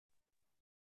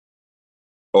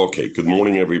Okay, good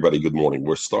morning, everybody. Good morning.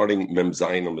 We're starting Mem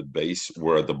Zayin on the base.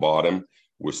 We're at the bottom.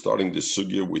 We're starting the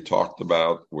sugya we talked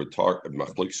about. We're talking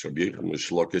Machlokes Rabbi Yechon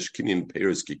Shlokish Kinyan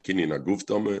Peiros Ki Kinyan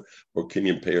Aguftama or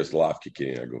Kinyan Peiros Lav Ki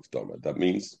Kinyan Aguftama. That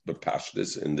means the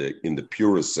pashtus in the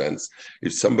purest sense.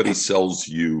 If somebody sells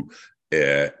you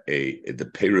the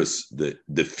Peiros,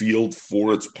 the field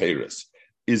for its Peiros,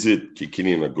 is it Ki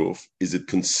Kinyan Aguf? Is it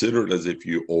considered as if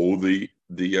you owe the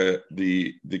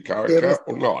karka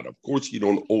or not? Of course, you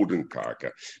don't owe the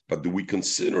karka, but do we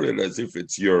consider it as if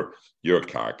it's your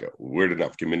karka? Where the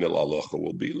nafkamina halacha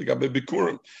will be legabe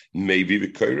bikurim, maybe the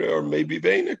kaira or maybe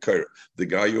veina kaira. The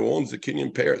guy who owns the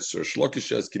kinyan pairs, or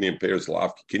shlokish has kinyan pairs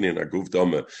laf kinyan aguf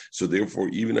dama. So therefore,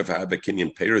 even if I have a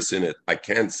kinyan pairs in it, I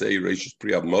can't say reishis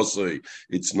priad masay.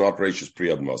 It's not reishis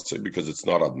priad masay because it's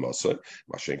not ad masay.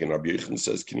 Mashenkin Rabbi Yechon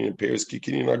says kinyan pairs ki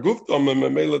kinyan aguf dama.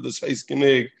 Memela this heis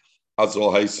kinig.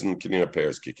 Azol Heisen Kinyan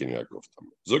Pairs Kikinia Guftam.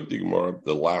 Zug the Gemara,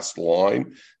 the last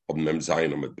line of Mem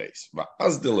Zayin on the base.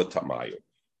 Azdila Tamayu.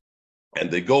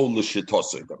 And they go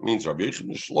Lishitose. That means Rabbi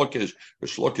Yechon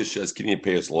Shlokish says Kinyan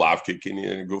Pairs Lav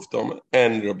Kikinia Guftam,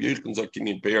 and Rabbi Yechon says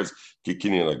Kinyan Pairs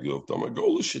Kikinia Guftam.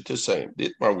 Go Lishitose.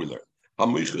 Ditmar we learn.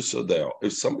 Hamisha Sadeo.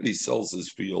 If somebody sells his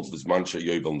field, Bismancha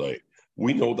Yovel Noy.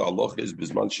 We know the halacha is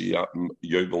Bismancha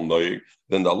Yovel Noy.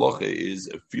 Then the halacha is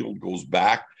a field goes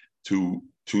back to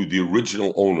the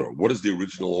original owner. What does the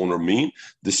original owner mean?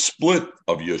 The split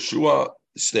of Yeshua,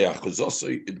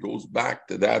 it goes back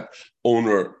to that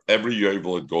owner. Every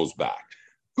Yovel, it goes back.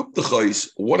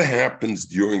 What happens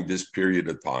during this period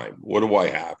of time? What do I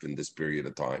have in this period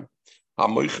of time?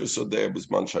 Rabbi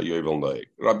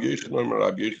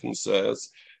Yechon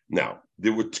says, now,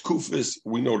 there were tkufis,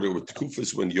 we know there were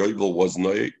tkufis when Yovel was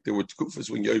noyek, there were tkufis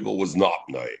when Yovel was not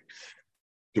noyek.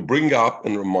 To bring up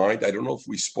and remind, I don't know if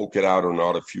we spoke it out or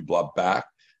not a few blot back.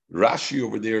 Rashi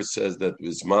over there says that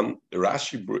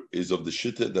Rashi is of the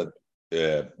shitta that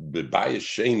B'bayis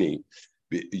Sheni,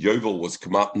 Yovel was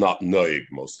not noig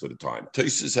most of the time.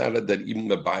 Tosis had it that even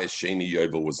the B'bayis Sheni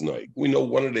Yovel was noig. We know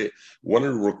one of the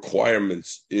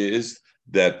requirements is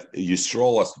that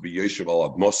Yisrael has to be Yeshiv al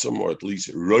Admosam, or at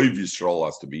least Rov Yisrael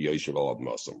has to be Yeshiv al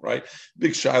Admosam, right?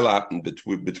 Big shaila happened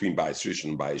between Bayis Rishon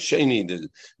and Bayis Sheni. There's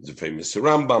a famous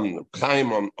Rambam,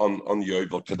 Chaim on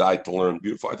Yovel Kedai to learn.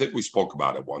 Beautiful. I think we spoke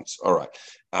about it once. All right.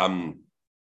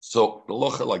 So the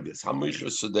locha like this.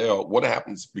 What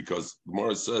happens? Because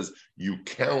Gemara says you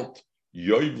count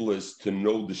Yovelis to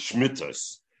know the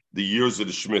Shmittas, the years of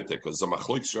the Shemitah, because the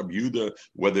Machlokes Rabbi Yehuda,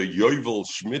 whether Yovel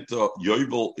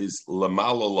is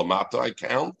Lamata, I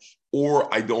count,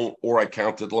 or I don't, or I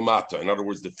count it Lamata. In other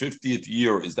words, the 50th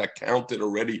year, is that counted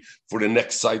already for the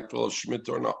next cycle of Shemitah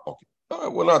or not? Okay.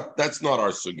 We're not, that's not our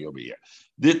sugi over here.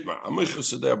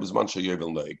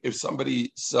 If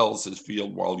somebody sells his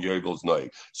field while Yovel is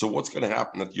noig, so what's going to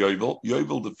happen at Yovel?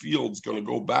 Yovel, the field's going to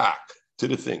go back to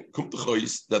the thing,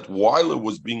 that while it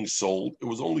was being sold, it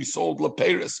was only sold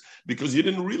leperis, because you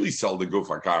didn't really sell the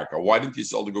gufar karka. Why didn't you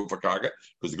sell the gufar karka?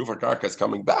 Because the gufar karka is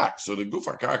coming back. So the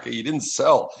gufar karka, you didn't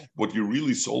sell. What you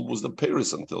really sold was the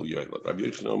peris until you. Rabbi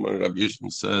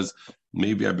Yechon says,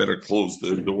 maybe I better close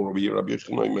the door over here. Rabbi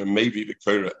Yechon, maybe the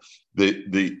kera,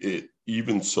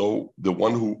 even so, the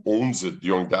one who owns it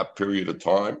during that period of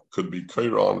time could be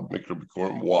kera on mikra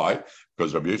bikurim. Why?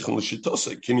 Because Rabbi Yechon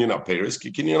l'shitose kinyan aperes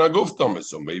ki kinyan aguftam.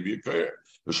 So maybe a kera.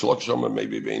 The shlok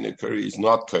maybe being a kera is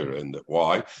not kera. And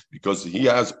why? Because he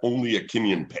has only a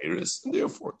kinyan peres, and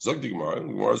therefore zog the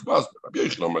Gemara's basket. Rabbi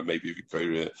Yechon maybe a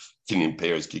kera kinyan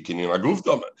peres ki kinyan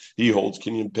aguftam. He holds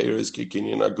kinyan peres ki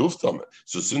kinyan aguftam.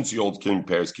 So since he holds kinyan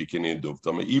peres ki kinyan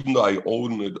aguftam, even though I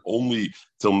own it only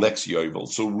till next Yovel,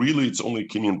 so really it's only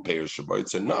kinyan peres shabbat.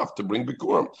 It's enough to bring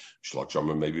bikurim. Shlok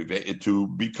shama maybe to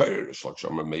be kera. Shlok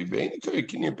shama maybe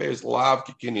kinyan peres lav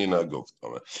ki kinyan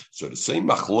aguftam. So the same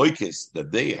machloikis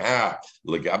that they have,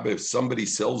 if somebody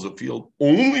sells a field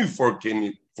only for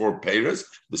kinyan, for Paris,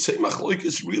 the same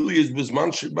machloikis really is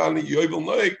bisman shibani yovel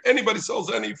noig. Anybody sells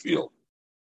any field.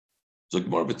 So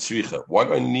why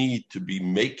do I need to be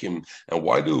making, and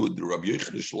why do the Rabbi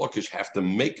Yechon Shlokish have to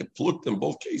make a plucked in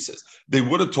both cases? They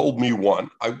would have told me one,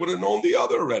 I would have known the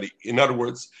other already. In other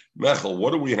words, Mechel,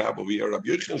 what do we have over here? Rabbi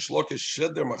Yechon Shlokish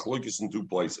shed their machlokes in two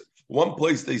places. One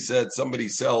place they said somebody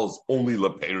sells only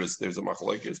leperis, there's a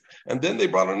machlokes, and then they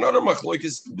brought another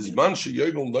machlokes, bisman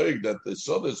sheyovel noig, that the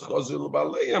sodas chazil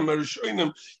baleim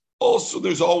erishonim. Also,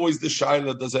 there's always the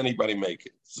shaila, does anybody make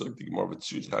it? So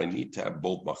I need to have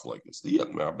both machlokes.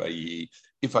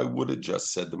 If I would have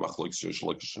just said the machlokes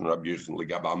and Rabbi Yechon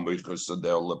legab amoichos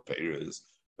sadel leperes,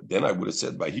 Then I would have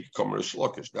said by he come Rish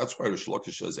Lakish. That's why Rish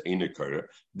Lakish says ain't a kara.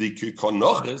 The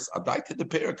konoches adaita the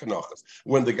pair konoches.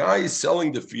 When the guy is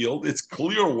selling the field, it's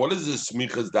clear what is this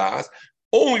smichas das.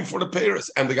 Only for the Paris,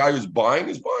 and the guy who's buying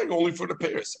is buying only for the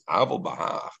Paris. Aval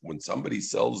bahach. When somebody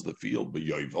sells the field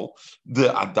b'yovel,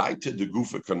 the adaita the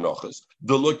gufa kanochas,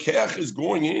 the lokech is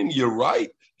going in. You're right.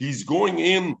 He's going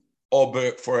in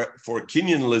for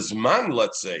Kinyan Lizman,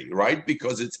 let's say, right?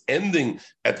 Because it's ending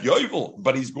at Yovel,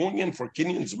 but he's going in for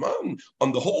Kinyan Zman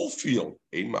on the whole field.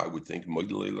 I would think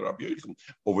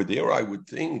over there. I would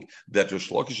think that Rish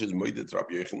Lakish is Moedet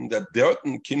Rabbi Yochanan, that there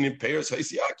in Kinyan Peiros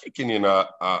says Kinyan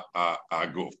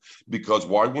Aguf, because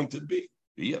why wouldn't it be?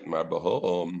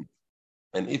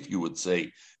 And if you would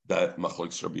say that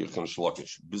Machlokes Rabbi Yochanan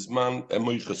Shlokish Bisman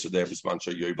Emoiches there Bisman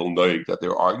Shayovel Noig that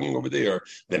they're arguing over there,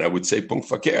 then I would say Punkt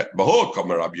Fakert. Baho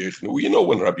Kamer Rabbi Yochanan. You know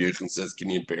when Rabbi Yochanan says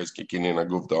Kinyan Peiros Kinyan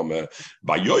Aguf Dama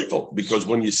by Yovel, because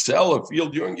when you sell a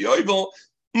field during Yovel,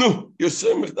 no, you're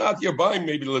saying that you're buying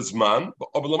maybe Lizman, but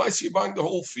you're buying the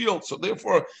whole field. So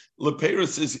therefore,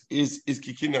 Leperis is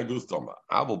Kinyan Aguf Dama.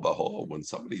 Abel Baho, when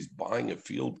somebody's buying a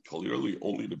field, clearly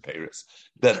only the Paris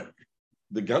that.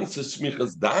 The ganze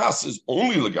smichas das is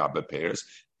only legabe pairs.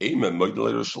 Amen.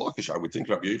 Moidel Shlokish. I would think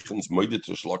Rabbi Yochanan's moidel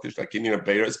to Shlokish that Kinyan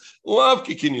pairs love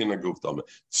Kinyan agufdama.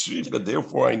 But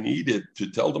therefore, I needed to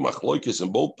tell the machloikis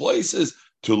in both places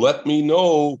to let me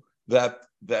know that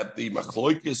the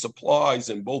machloikis applies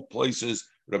in both places.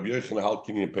 Rabbi Yochanan hal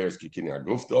Kinyan pairs Kinyan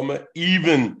agufdama,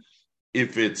 even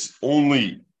if it's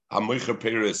only hamoicha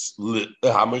pairs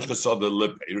hamoicha sada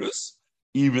le pairs.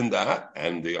 Even that,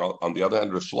 and on the other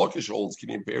hand, Rish Lakish holds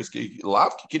Kinyan Peiros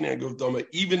lav Kinyan Aguf,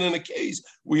 even in a case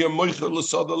where you're Moicher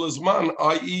L'Sada L'Zman,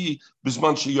 i.e.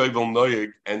 Bisman Sheyovel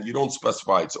Noyeg, and you don't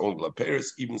specify it's only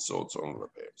Peiros, even so it's only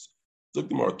Peiros. Look,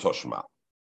 the Gemara Toshma.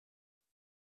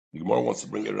 The Gemara wants to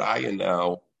bring a raya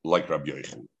now, like Rabbi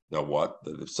Yochanan. Now what?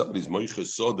 That if somebody's Moicher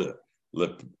Soda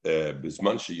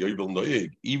Bisman Sheyovel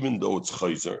Noyeg, even though it's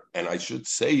Chayzer, and I should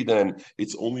say then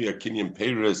it's only a Kinyan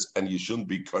Peiros, and you shouldn't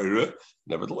be Kaira.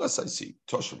 Nevertheless, I see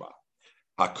Toshba.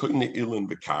 Hakuna ilan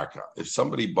v'karka. If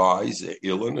somebody buys a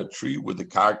ilan, a tree with a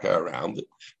karka around it,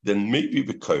 then maybe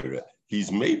v'kaira.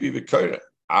 He's maybe v'kaira.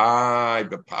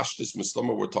 But Pashtus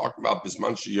Mislama, we're talking about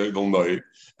Bisman Sheyovel Noig,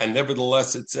 and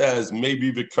nevertheless it says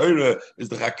maybe v'kaira is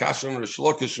the Chakash and Rish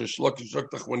Lakish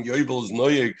when Yovel is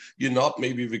Noig, you're not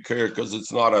maybe v'kaira because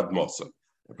it's not at Mosa.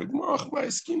 Maybe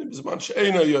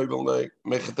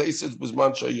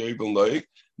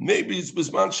it's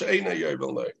Bisman She'ena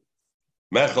Yovel Noig.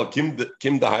 Mechel Kim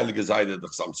the Heilige Seite the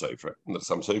Chassam Sofer. And the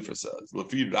Chassam Sofer says,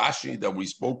 Lefi Rashi that we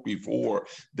spoke before,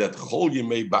 that Chol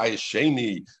Yemei Bayis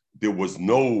Sheni, there was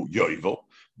no Yovel.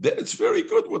 Then it's very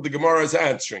good what the Gemara is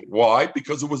answering. Why?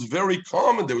 Because it was very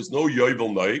common. There was no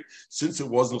Yovel Noig, since it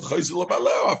wasn't Chayzel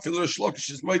Abaleo. I feel Rish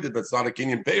Lakish is made it. That's not a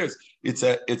Kinyan Peiros. It's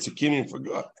a Kinyan for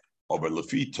God. But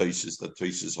Lefi Tosis, that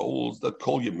Tosis holds that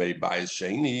Kol Yemei Bayis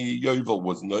Sheni Yovel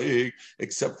was Noig,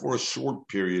 except for a short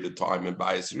period of time in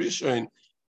Bayis Rishon.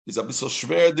 Is a bit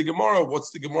schwer the Gemara. What's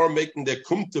the Gemara making their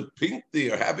kumte pink? They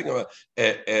are having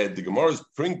the Gemara is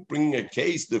bringing a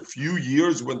case the few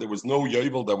years when there was no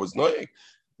Yovel that was Noig.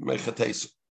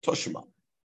 Mechates Toshima.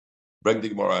 Bring the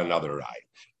Gemara another right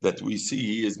that we see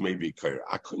he is maybe kair.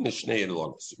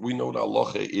 We know the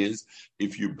halacha is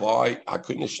if you buy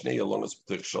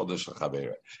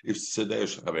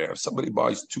if somebody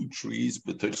buys two trees,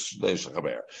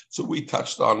 so we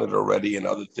touched on it already and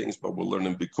other things, but we'll learn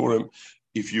in Bikurim.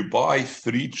 If you buy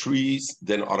three trees,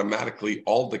 then automatically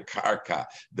all the karka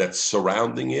that's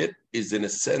surrounding it is in a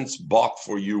sense bought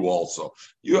for you also.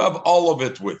 You have all of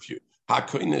it with you. And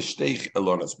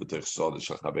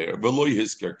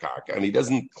he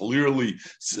doesn't clearly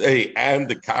say, and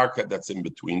the karka that's in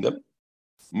between them.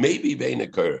 Maybe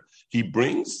he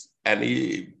brings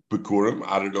any bikurim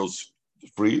out of those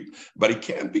freed, but he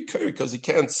can't be kuri because he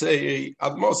can't say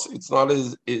admos. It's not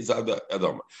his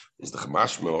adam. Is the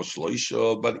chamashma or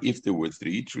shloisha? But if there were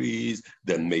three trees,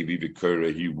 then maybe the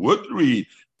kuri he would read.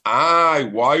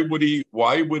 Why would he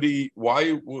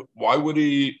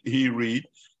read?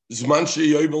 Zman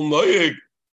sheyovel noyeg.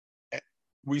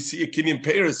 We see a Kinyan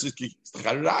Peiros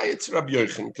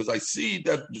because I see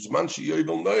that Zman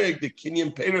sheyovel noyeg, the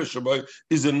Kinyan Peiros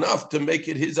is enough to make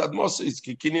it his admosa. It's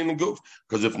Kinyan and Guf.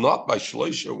 Because if not by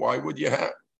Shloisha, why would you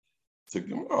have?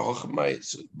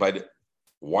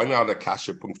 Why not a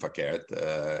kasher punkt verkehrt,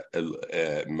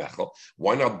 Mechel?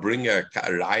 Why not bring a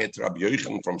raya to Rabbi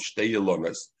Yochanan from Shtei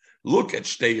Elonas? Look at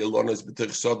Shtei Elonas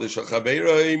b'tich Sodesh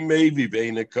HaChavera, maybe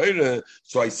ve'ina koire.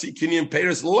 So I see Kinyan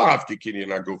Peiros lav ki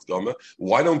Kinyan Aguf Doma.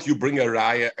 Why don't you bring a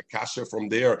raya, a kasher from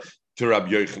there to Rabbi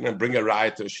Yochanan and bring a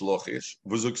raya to Shlochish?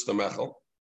 V'zukst Mechel?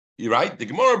 You're right. The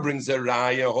Gemara brings a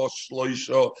raya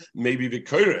hoshloisho. Maybe the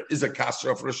Korah is a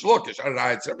kasha for a shlokish. A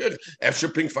raya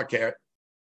efsher pink fakir.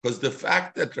 Because the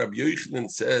fact that Rabbi Yochanan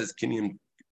says kinyan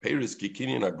peris ki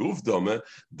kinyan aguf dome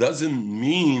doesn't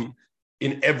mean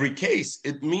in every case.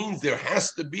 It means there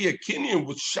has to be a kinyan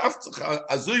with shaftach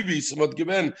azuvi somot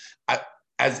given,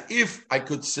 as if I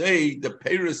could say the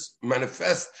peris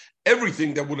manifest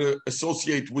everything that would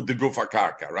associate with the gufa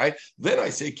karka, right? Then I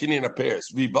say kinyan a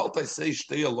peris. Vibalt I say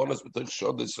shtei alonas b'tov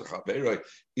shodes chaveroi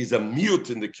is a mute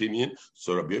in the kinyan.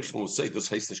 So Rabbi Yochanan will say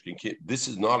this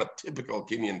is not a typical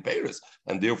kinyan peris,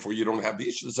 and therefore you don't have the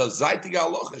issue. So zaytig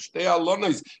alocha shtei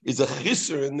alonas is a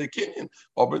chisser in the kinyan.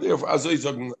 Over therefore azay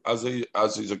zog the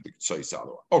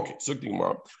okay. So the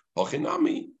Gemara. You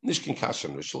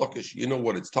know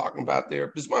what it's talking about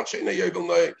there. There's no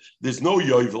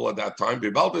yovel at that time.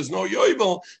 There's no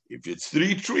yovel. If it's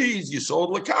 3 trees, you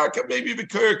sold lakarka, maybe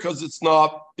vikir, because it's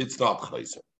not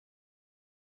chayzer.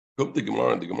 Come to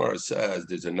Gemara, and the Gemara says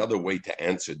there's another way to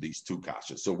answer these 2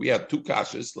 kashas. So we have 2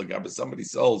 kashas, like if somebody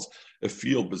sells a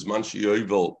field, bisman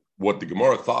yovel, what the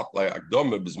Gemara thought like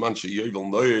Akdama bisman sheyovel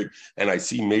noig, and I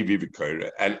see maybe v'kaira,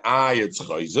 and it's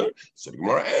chayzer. So the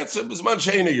Gemara answered bisman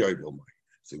sheina yovel noig.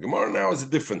 So the Gemara now is a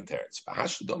different teretz.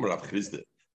 V'hashdam Rav Chisda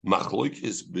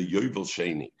machloikis b'yovel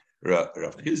sheini. Rav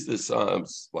Chisda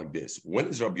sounds like this: when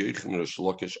is Rabbi Yochanan and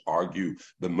Shlokish argue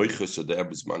the meichus ader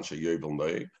bisman sheyovel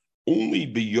noig? Only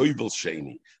b'yovel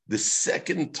sheini. The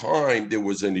second time there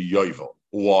was a yovel.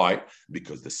 Why?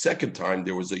 Because the second time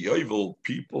there was a yovel,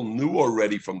 people knew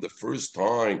already from the first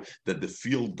time that the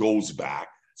field goes back.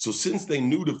 So since they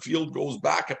knew the field goes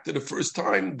back after the first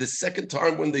time, the second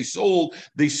time when they sold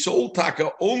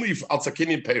taka only al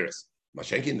Sakinian Paris.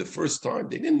 Mashenki, the first time,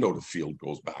 they didn't know the field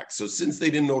goes back. So since they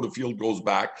didn't know the field goes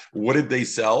back, what did they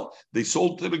sell? They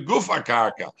sold to the Gufa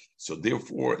Karka. So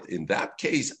therefore, in that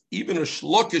case, even a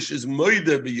shlokish is moide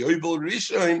b'yovel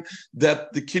rishon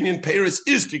that the Kinyan Paris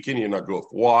is Kinyan Aguf.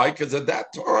 Why? Because at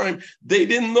that time, they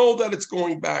didn't know that it's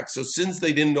going back. So since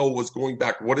they didn't know it was going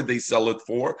back, what did they sell it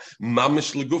for?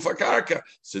 Mamish legufa karka.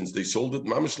 Since they sold it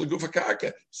mamish legufa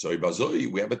karka. So ibazoi,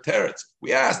 we have a teretz.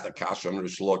 We asked the kash on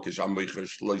shlokish amoicha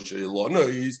shloish.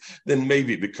 Then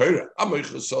maybe Vikira.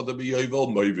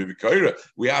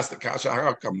 We asked the Kasha,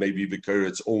 how come maybe Vikira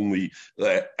it's only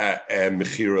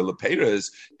Mechira Leperes?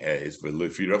 Is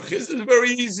very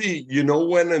easy. You know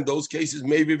when in those cases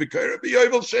maybe Vikira be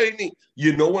Yovel Sheni.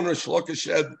 You know when Rosh Hashanah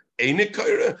said Ain't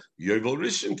Kaira, Yovel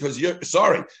Rishon, because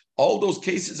all those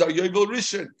cases are Yovel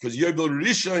Rishon, because Yovel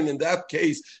Rishon in that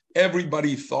case,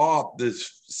 everybody thought this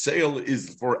sale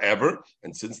is forever,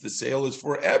 and since the sale is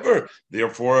forever,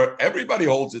 therefore everybody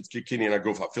holds its Kikini and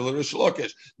Agufa Filler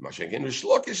Shlokish. Mashenkin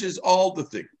Shlokish is all the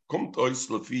thing. Come tois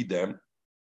lefi them.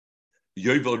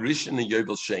 Yovel Rishon and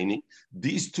Yovel Sheni,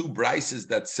 these 2 brises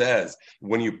that says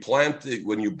when you buy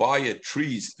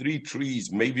 3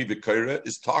 trees, maybe the Korah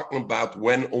is talking about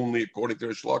when only according to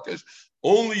Shlokish,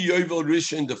 only Yovel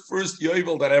Rishon, the first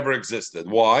Yovel that ever existed.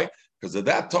 Why? Because at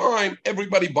that time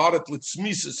everybody bought it with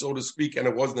smisa, so to speak, and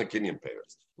it wasn't a Kinyan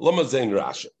Paris. Lama Zain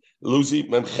Rasha, Luzi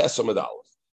Mem Chesamad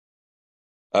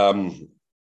Aleph.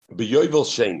 B'Yovel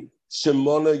Sheni.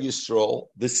 Shemona Yisrael,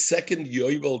 the second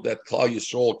Yovel that Klal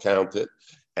Yisrael counted,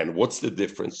 and what's the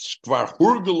difference?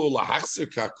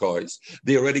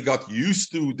 They already got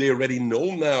used to, they already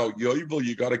know now, Yovel,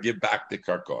 you got to give back the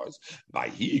karkos. By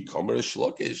he, Komer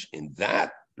Shlokish, in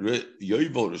that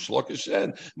Yovel Shlokish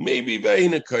said, maybe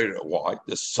Veina Kaira. Why?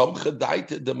 The Samcha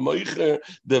Daite, the Meicher,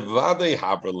 the Vade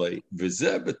Haberle,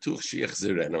 Vize Betuch Shiach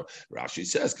Zireno. Rashi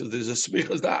says, because there's a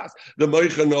smichas das. The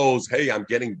Meicher knows, hey, I'm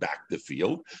getting back the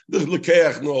field. The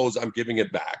Lekeach knows I'm giving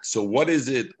it back. So what is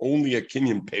it? Only a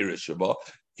Kinyan Perishaba.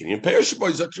 Kinyan Perishaba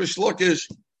is a Shlokish.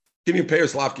 Kinyan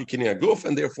Peres Lavki Kinyan Guf,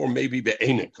 and therefore maybe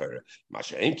Be'ena Kara.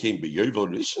 Mashain came Be'yovel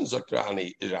Rishon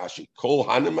Zakrani Rashi Kol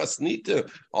Hanim Asnita.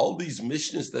 All these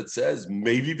missions that says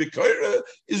maybe Be'kara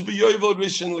is Be'yovel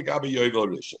Rishon Lagabe Yovel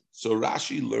Rishon. So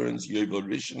Rashi learns Yovel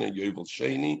Rishon and Yovel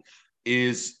Sheni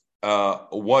is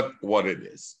what it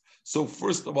is. So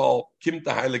first of all, Kim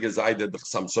Taheilige Zayde the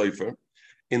Chsam Sofer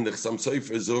in the Chsam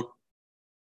Sofer Zuk.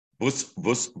 Was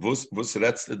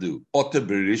redst du? Otte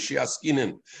berishi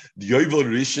askinen. The Yovel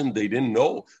Rishon, they didn't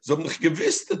know. So I'm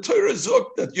gewiss the Torah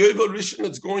zok that Yovel Rishon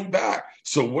is going back.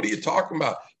 So what are you talking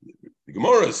about? The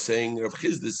Gemara is saying, Rav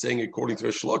Chisda is saying, according to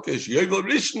Shlokish, Yovel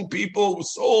Rishon people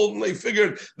sold and they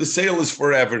figured the sale is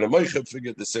forever. The Meichel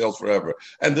figured the sale's forever.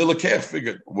 And the Lekech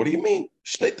figured, what do you mean?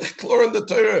 Shneit Chlor in the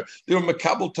Torah. They were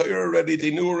Makabel Torah already. They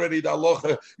knew already the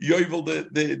Aloha, Yovel,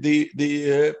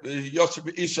 the Yosef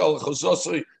Ishal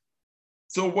Chososri.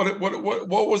 So what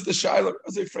was the shaila?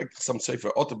 As I frank some say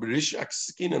for autoberishak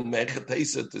skin and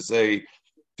mechatesa to say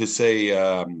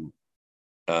a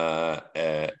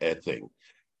thing.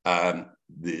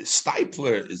 The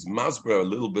Stipler is masber a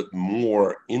little bit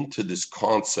more into this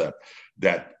concept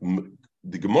that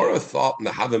the Gemara thought in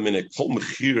the Havamina kol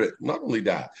mechira. Not only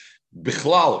that,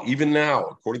 bichlal even now,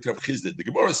 according to Rav Chisda, the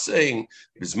Gemara is saying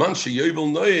bisman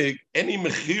sheyovel noyeg any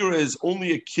mechira is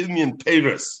only a kinyan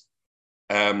peiros,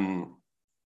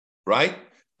 right?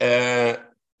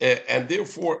 And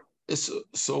therefore,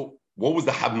 so what was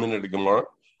the Havamina of the Gemara?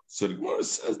 So the Gemara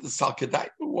says the Salkadaita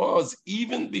was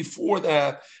even before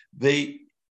that. The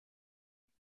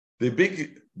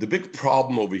big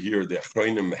problem over here the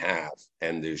Achronim have,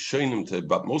 and they're showing them to,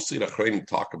 but mostly the Achronim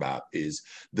talk about is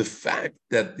the fact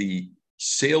that the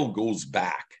sale goes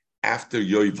back after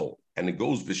Yovel, and it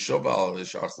goes v'shoval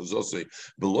v'shachzosei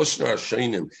v'loshna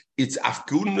Hashanim. It's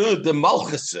afkuna de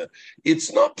malchase.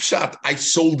 It's not pshat. I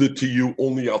sold it to you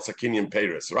only al sakinian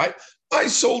peiros, right? I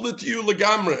sold it to you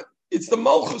legamre. It's the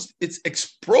malchus. It's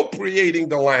expropriating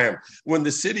the land. When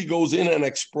the city goes in and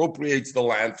expropriates the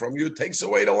land from you, it takes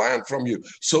away the land from you.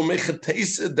 So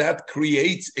mechatesa, that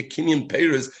creates a kinyan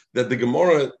peiros that the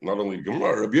Gemara, not only the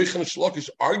Gemara, Rabbi Yochanan Shlokish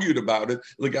argued about it.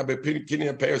 Legabe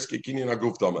kinyan peiros ke kinyan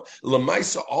aguf dama.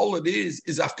 Lamaisa, all it is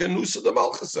afkanusa the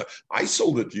malchus. I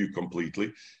sold it to you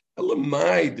completely.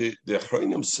 The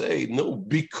Achronim say, no,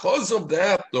 because of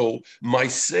that, though, my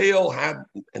sale had,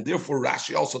 and therefore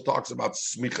Rashi also talks about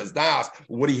Smichas Das,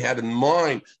 what he had in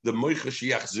mind, the Moichash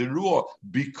Yachzirua,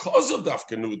 because of the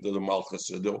Afkanut of the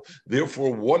Malchus,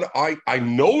 therefore, what I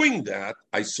knowing that,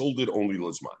 I sold it only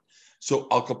Lizman. So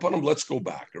Al Kapanim, let's go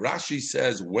back. Rashi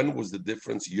says, when was the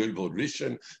difference? Yovel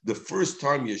Rishon, the first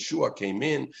time Yeshua came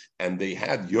in and they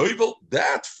had Yovel,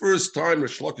 that first time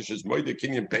Rish Lakish is Moide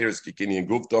Kinyan Peiros Kinyan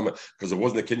Gufdom, because it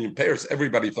wasn't a Kinyan Peiros,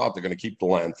 everybody thought they're going to keep the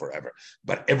land forever.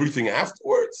 But everything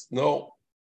afterwards, no.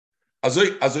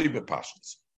 Azoi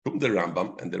Bepashas. Come the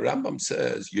Rambam, and the Rambam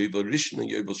says Yovel Rishon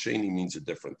and Yovel Sheni means a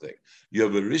different thing.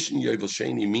 Yovel Rishon, Yovel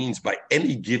Sheni means by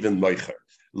any given Meicher,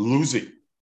 losing.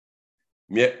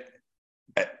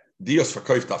 Dios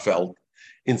verkauft a Feld,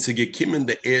 in sie gekommen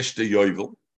der erste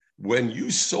Yovel. When you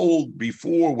sold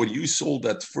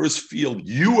that first field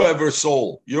you ever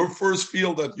sold, your first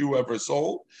field that you ever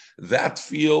sold, that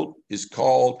field is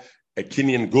called a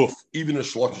kinyan guf, even a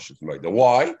shlokish made.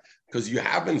 Why? Because you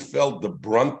haven't felt the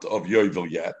brunt of Yovel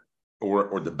yet,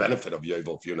 or the benefit of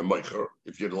Yovel if you're in a meicher,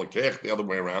 if you're the other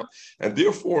way around, and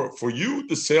therefore for you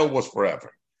the sale was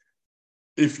forever.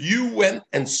 If you went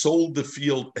and sold the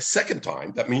field a second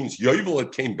time, that means Yovel,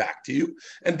 it came back to you,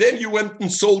 and then you went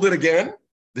and sold it again.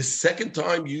 The second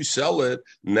time you sell it,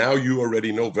 now you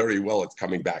already know very well it's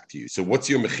coming back to you. So what's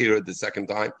your mechira the second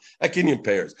time? A kinyan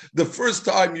peiros. The first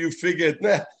time you figured,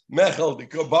 Mechel, die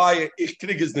Kobaye, ich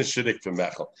kriege es nicht schrik für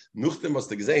Mechel. Nachdem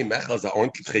hast du gesehen, Mechel ist ein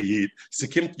ordentlicher Jid. Sie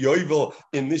kommt Yovel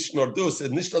in nicht nur das,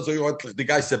 und nicht so ordentlich, die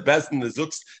Geist der Besten, du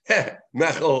sagst,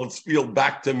 Mechel, it's field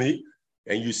back to me.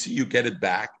 And you see you get it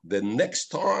back, the next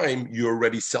time you're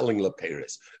already selling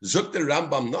Leperis. Zuk the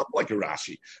Rambam, not like a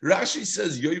Rashi. Rashi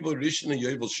says Yovel Rishon and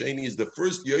Yovel Sheni is the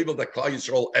first Yovel that Klal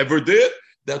Yisrael ever did.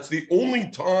 That's the only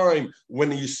time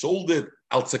when he sold it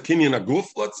al Tzakinyan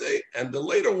Aguf, let's say, and the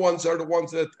later ones are the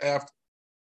ones that after.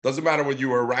 Doesn't matter whether you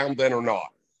were around then or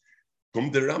not.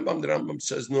 The Rambam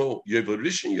says, no, Yovel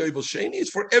Rishon, Yovel Sheni is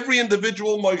for every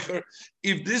individual Meicher.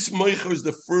 If this Meicher is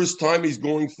the first time he's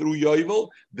going through Yovel,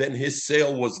 then his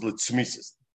sale was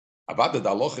Litzmises. Avada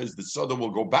Dalocha is the Soda will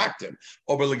go back to him.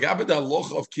 Over Legabed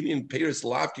Dalocha of Kinyan Peiros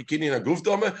Lavki Kinyan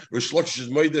Agufdama, Rishlokish's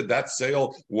Moida, that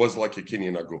sale was like a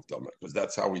Kinyan Agufdama, because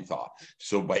that's how we thought.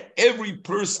 So by every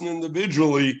person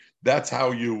individually, that's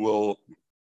how you will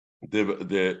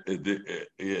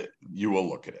you will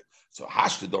look at it. So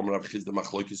hashte domer Rav Chisda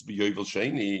machlokes b'yovel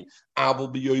sheni, abel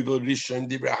b'yovel rishon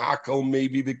divrei hakol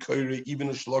maybe v'koire even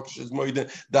a shlokes moide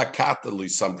da katali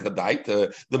some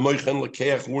chadaita the moichen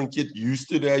lekeach weren't yet used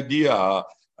to the idea.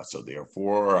 So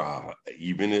therefore,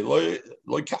 even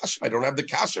like cash, I don't have the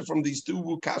kasha from these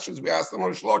two kashas we asked them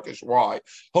on shlokish. Why?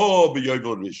 Oh,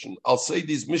 b'yovel rishon. I'll say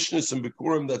these mishnahs and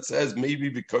bikurim that says maybe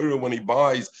v'koire when he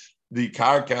buys. The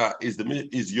karka is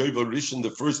Yovel Rishon, the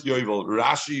first Yovel.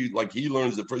 Rashi, like he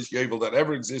learns the first Yovel that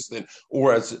ever existed,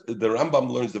 or as the Rambam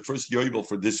learns the first Yovel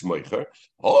for this Meicher.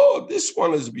 Oh, this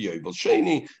one is Yovel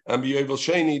Sheni, and Yovel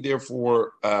Sheni,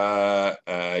 therefore,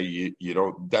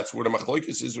 that's where the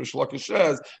Machlokes is, Rish Lakish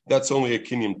says, that's only a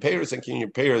Kinyan Peiros, and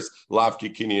Kinyan Peiros,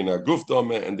 Lavki Kinyan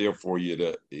Agufdome, and therefore,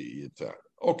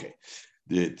 okay.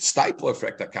 The Stipler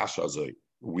effect, Akasha Azoi.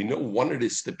 we know one of the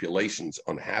stipulations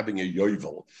on having a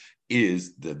yovel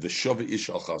is the v'shava ish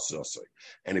al chazosei.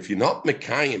 And if you're not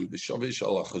mekayim v'shava ish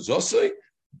al chazosei,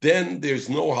 then there's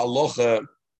no halacha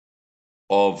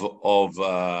of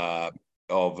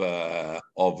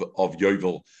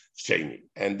yovel sheni,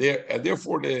 and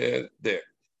therefore there.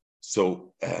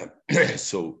 So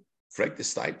Frank the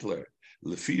Stipler,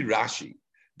 Lefi Rashi,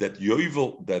 that the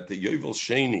yovel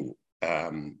sheni.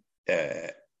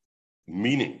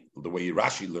 Meaning the way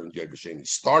Rashi learned Yovel Sheni,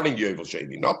 starting Yovel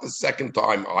Sheni, not the second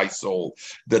time I sold,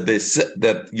 that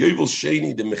Yovel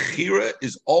Sheni, the Mechira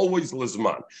is always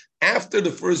Lizman. After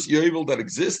the first Yovel that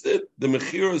existed, the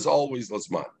Mechira is always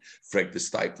Lizman. Frank the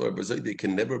Stipler, but they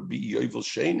can never be Yovel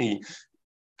Sheni.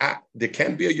 There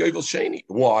can't be a Yovel Sheni.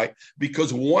 Why?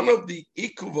 Because one of the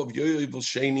ikuv of Yovel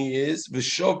Sheni is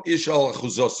V'shav ish al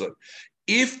chuzosah.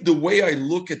 If the way I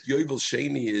look at Yovel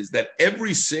Sheni is that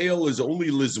every sale is only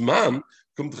Lizman,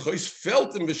 there's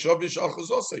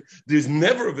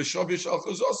never a Vishavish al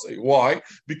Chazose. Why?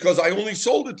 Because I only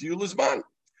sold it to you Lizman.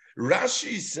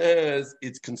 Rashi says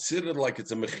it's considered like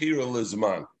it's a Mechira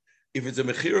Lizman. If it's a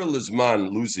Mechira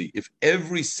Lizman, Lucy, if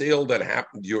every sale that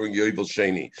happened during Yovel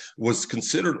Sheni was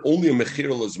considered only a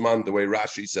Mechira Lizman, the way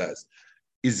Rashi says,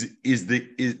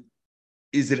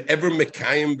 is it ever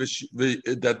mekayim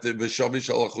that the v'shavish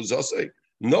al chuzasei?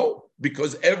 No,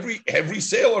 because every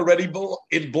sale already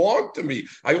it belonged to me.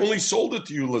 I only sold it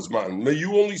to you, Lizman.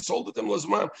 You only sold it to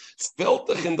Lizman.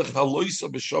 Feltach in the chaloisa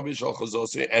v'shavish al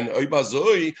chuzasei and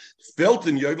oibazoi felt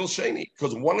in Yovel Sheni,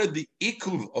 because one of the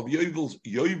ikuv of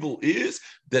Yovel is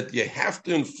that you have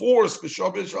to enforce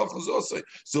v'shavish al chuzasei.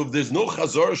 So if there's no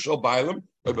chazar shal bailam,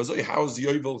 oibazoi, how is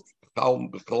Yovel?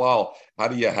 How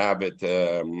do you have it?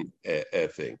 A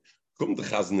thing. Come the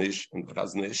Chaznish, and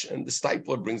the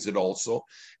Stipler brings it also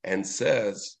and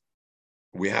says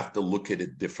we have to look at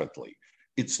it differently.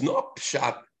 It's not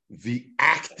pshat. The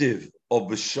active of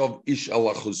B'shav ish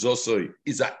ala chuzosoi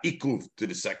is a ikuv to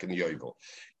the second yovel.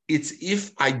 It's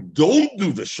if I don't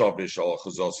do the shavish al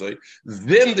chazosei,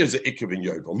 then there's an ikuv in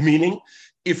yovel. Meaning,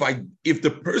 if the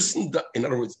person, in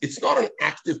other words, it's not an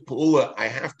active pula, I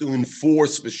have to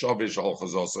enforce v'shavish al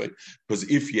chazosei, because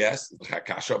if yes,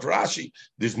 chakasha of Rashi,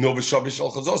 there's no v'shavish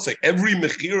al chazosei. Every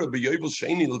mechira b'yovel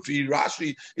sheni l'fi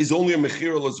Rashi is only a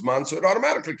mechira l'zman, so it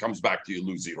automatically comes back to you,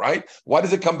 Lucy, right? Why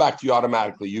does it come back to you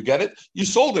automatically? You get it? You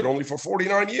sold it only for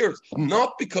 49 years,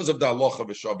 not because of the halacha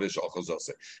v'shavish al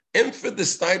chazosei. And for the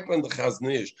stipend and the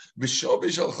chaznish,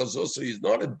 v'shavish al chazosei is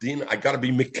not a din. I got to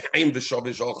be mekayim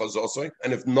v'shavish al chazosei,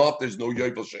 and if not, there's no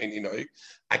yovel sheni noik.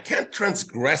 I can't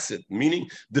transgress it, meaning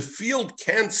the field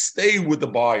can't stay with the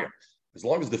buyer. As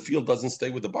long as the field doesn't stay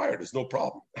with the buyer, there's no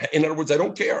problem. In other words, I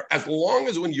don't care. As long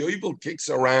as when yovel kicks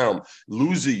around,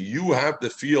 Lucy, you have the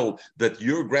field that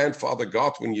your grandfather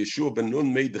got when Yeshua ben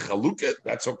Nun made the chalukah,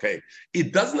 that's okay.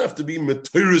 It doesn't have to be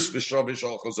matiris v'shavish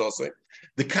al chazosei.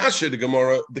 The kasha, the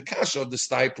Gemara, the kasha of the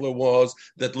Stipler was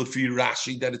that lefi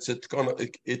Rashi, that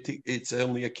it's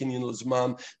only a kinyan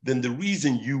l'zman. Then the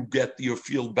reason you get your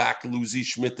field back, Lucy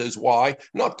Schmidt, is why?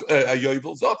 Not a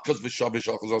yovel, not because v'shavish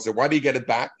al chazosei. Why do you get it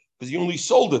back? Because you only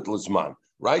sold it l'zman,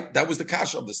 right? That was the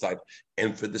kasha of the stipend.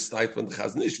 And for the stipend,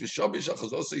 chaznish v'shavish al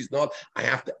chazosei is not. I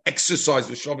have to exercise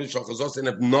v'shavish al chazosei, and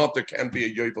if not, there can't be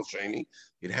a yovel sheni.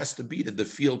 It has to be that the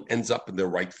field ends up in the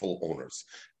rightful owners.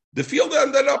 The field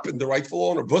ended up in the rightful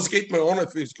owner. Was gate my owner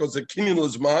if it's because the kinyan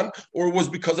l'zman, or it was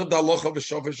because of the halacha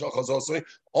v'shavish al chazosei.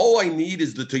 All I need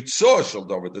is the teitzah shel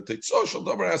davar. The teitzah shel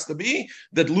davar has to be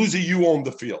that Lucy, you own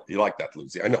the field. You like that,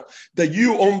 Lucy? I know that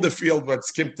you own the field, but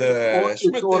skimmed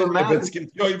Schmidt, but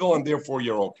skimmed Yovel, and therefore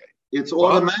you're okay. It's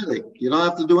automatic. You don't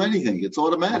have to do anything. It's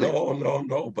automatic.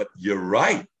 No. But you're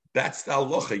right. That's the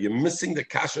halacha. You're missing the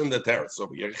kasha and the teretz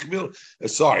over here.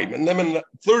 Sorry,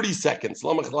 30 seconds.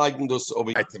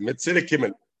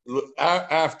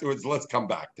 Afterwards, let's come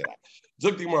back to that.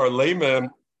 Zok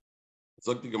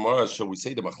the Gemara, shall we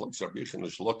say the machlokes Rabbi and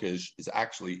Shlokish is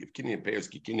actually, if Kinyan pairs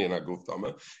Kinyan Aguf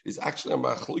is actually a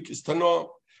machlokes Tana.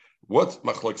 What's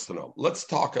machlokes Tana? Let's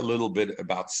talk a little bit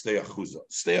about Stei Achuza.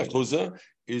 Stei Achuza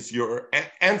is your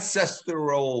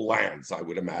ancestral lands, I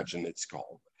would imagine it's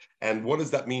called. And what does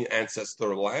that mean,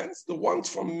 ancestral lands? The ones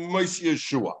from Moshe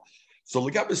Yeshua. So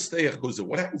L'gabe Stei Achuza,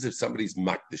 what happens if somebody's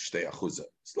makdish Stei Achuza?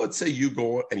 So let's say you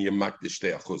go and you're makdish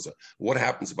Stei Achuza. What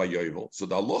happens by Yovel? So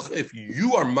the halacha, if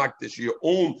you are makdish, your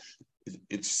own,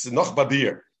 it's noch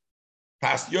badir.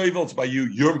 Past Yovel, it's by you,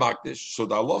 you're makdish. So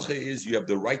the halacha is you have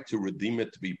the right to redeem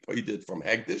it, to be paid from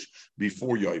hegdish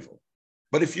before Yovel.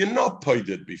 But if you're not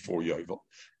paid before Yovel,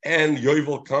 and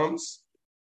Yovel comes,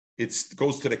 it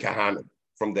goes to the Kahanim.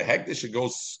 From the hekdesh, it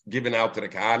goes given out to the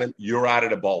Kahanim. You're out of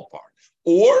the ballpark.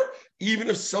 Or even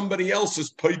if somebody else has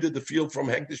paid the field from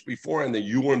Hekdesh before and then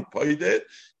you weren't paid it,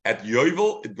 at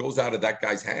Yovel, it goes out of that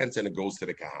guy's hands and it goes to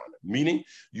the Kahana. Meaning,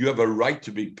 you have a right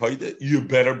to be paid it. You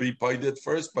better be paid it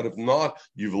first, but if not,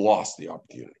 you've lost the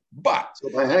opportunity. But, so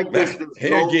by Hekdesh,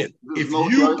 here again, if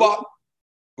you bought,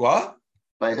 what?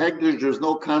 By Hekdesh, there's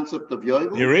no concept of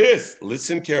Yovel? There is.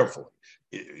 Listen carefully.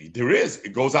 There is.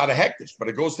 It goes out of Hekdesh, but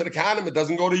it goes to the Kahana. It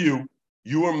doesn't go to you.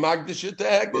 You were Magdish to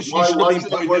Hekdesh. Why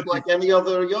should it work like any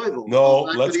other Yovel? No,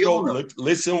 let's go.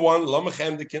 Listen one.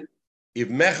 If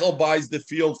Mechel buys the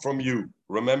field from you,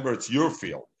 remember it's your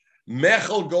field.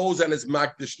 Mechel goes and is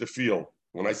Magdish the field.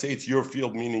 When I say it's your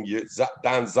field, meaning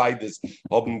Dan Zaydis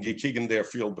haben gekickt their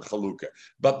field b'chaluka.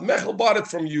 But Mechel bought it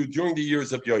from you during the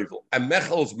years of Yovel. And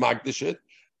Mechel's Magdish it.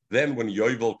 Then when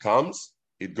Yovel comes,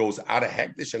 it goes out of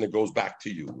Hekdesh and it goes back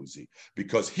to you, Uzi.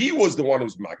 Because he was the one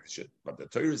who's Magdish it. But the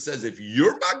Torah says if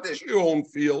you're Magdish your own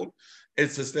field,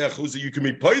 it's a Steach Uzi. You can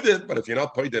be paid it, but if you're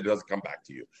not paid it doesn't come back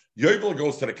to you. Yovel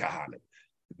goes to the Kahanim.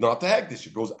 Not to Hekdesh.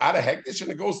 It goes out of Hekdesh and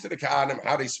it goes to the Kahanim.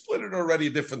 How they split it already a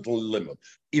different limit.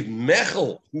 If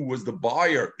Mechel, who was the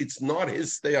buyer, it's not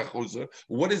his Steach Uzi.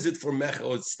 What is it for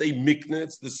Mechel? It's Stay Mikne.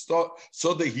 It's the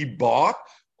so that he bought.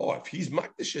 Oh, if he's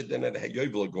Magdish it, then at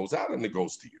Yovel it goes out and it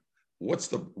goes to you. Where's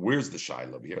the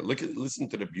Shaila over here? Listen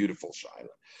to the beautiful Shaila.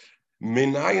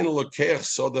 Minayin lokech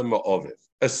sodem ma'oviv.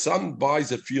 A son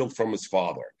buys a field from his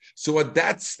father. So at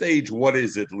that stage, what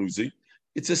is it, Lucy?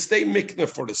 It's a stay mikna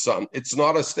for the son. It's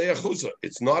not a stay achuzah.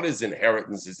 It's not his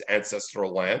inheritance, his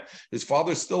ancestral land. His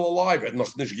father's still alive. At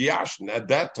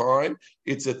that time,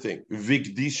 it's a thing.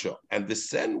 Vigdisha. And the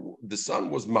son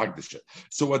was Magdisha.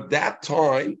 So at that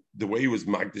time, the way he was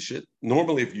Magdisha,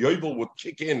 normally if Yovel would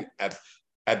kick in at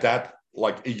that,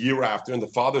 like a year after, and the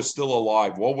father's still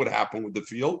alive, what would happen with the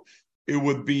field? It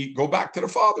would go back to the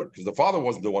father, because the father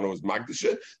wasn't the one who was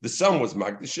Magdishit. The son was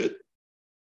Magdishit.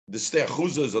 The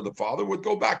stechuzas of the father would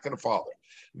go back to the father.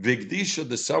 Vigdisha,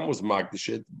 the son was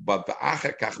Magdishit, but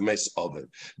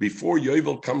before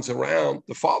Yovel comes around,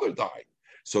 the father died.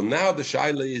 So now the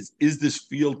shaila is this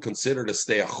field considered a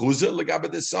stay achuzah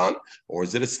legabe the son, or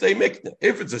is it a stay mikna?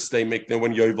 If it's a stay mikna,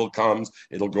 when Yovel comes,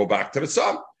 it'll go back to the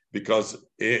son. Because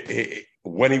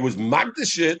when he was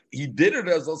Magdashit, he did it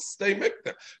as a stay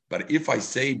mikna. But if I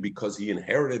say because he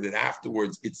inherited it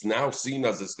afterwards, it's now seen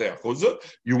as a stay achuzah,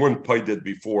 you weren't paid it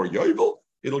before Yovel,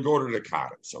 it'll go to the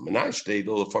Karim. So Menai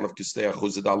Shtedel, the fun of Kistei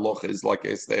achuzah, the halacha is like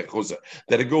a stay achuzah.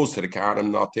 That it goes to the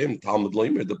Karim, not him. Talmud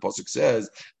Leimer, the pasuk says,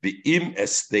 the im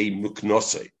estei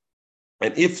muknosei.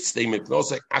 And if stay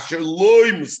miknosek, asher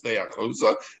loy mistay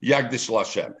achuzah, yagdish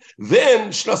lashem. Then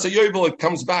shnasa yovel, it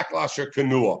comes back lasher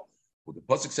kanua. Well, the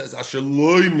pasuk says asher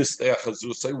loy mistay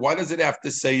achuzah. Why does it have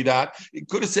to say that? It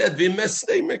could have said v'mes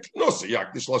stay miknosek,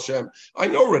 yagdish lashem. I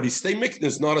know already. Stay miknos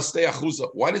is not a stay achuzah.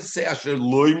 Why does it say asher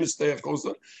loy mistay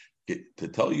achuzah? To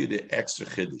tell you the extra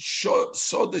chiddush.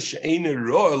 So the she'ena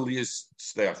ro'ali is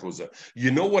stay achuzah.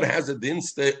 You know what has a din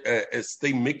stay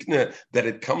mikna that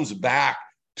it comes back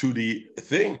to the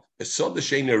thing. Since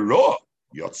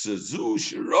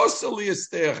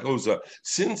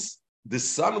the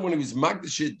son, when he was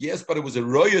magdashit, yes, but it was a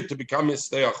roya to become his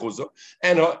steyachuza,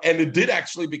 and it did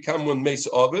actually become one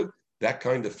mesa of it. That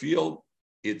kind of field,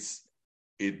 it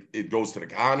goes to the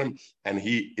kahanim, and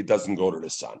it doesn't go to the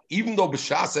son. Even though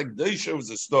b'shasek deisha was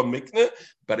a sto mikne,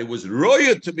 but it was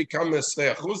roya to become a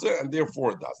steyachuza, and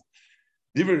therefore it doesn't.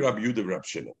 Divrei Rabbi Yehuda, Rabbi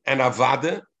Shimon, and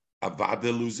avada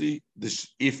Luzi,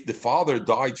 if the father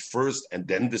died first and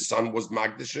then the son was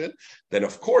Magdashit, then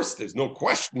of course there's no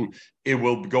question it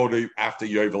will go to after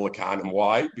Yovel Akanim.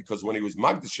 Why? Because when he was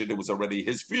Magdashit, it was already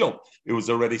his field. It was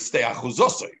already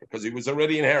Steachuzosai, because he was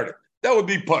already inherited. That would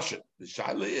be Pashat. The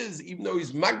Shaila is, even though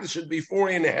he's Magdashit before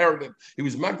he inherited, he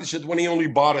was Magdashit when he only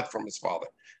bought it from his father.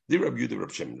 The Rabbi Yehuda,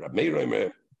 Rabbi Shimon, Rabbi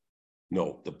Meir,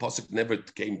 no, the pasuk never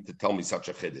came to tell me such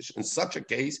a chiddush. In such a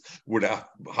case, where the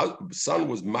son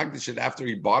was magdashit after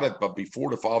he bought it, but before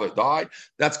the father died,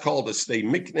 that's called a stay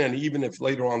mikna. And even if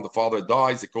later on the father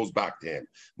dies, it goes back to him.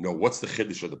 No, what's the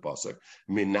chiddush of the pasuk?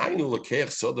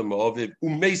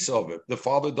 The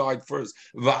father died first,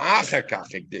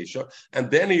 and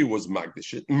then he was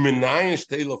magdashit.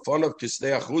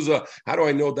 How do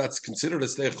I know that's considered a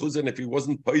stay chuzah? And if he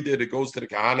wasn't paid it, it goes to the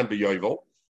kahanim b'yovel.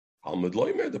 Talmud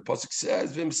Leimer, the pasuk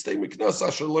says, "V'mstei miknas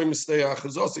asher loy mistei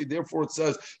achuzasi." Therefore, it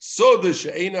says, "So the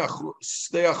she'ena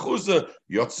stei achuza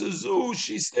yotzezu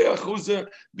she stei achuza,"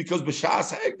 because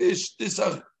b'shas hegdish this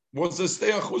was a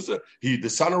stei achuza. The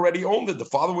son already owned it. The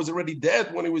father was already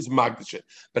dead when he was magdashet.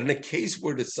 But in a case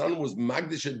where the son was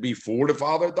magdashet before the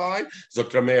father died,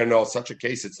 Zokra Meir, no, such a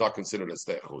case it's not considered a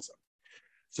stei achuza.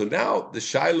 So now the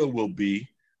shaila will be,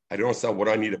 I don't understand what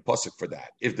I need a pasuk for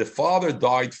that. If the father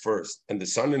died first and the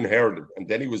son inherited, and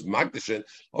then he was magdashin,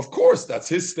 of course that's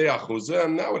his steachuza,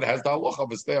 and now it has the halacha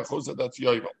of a steachuza that's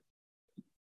yovel.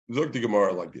 Look the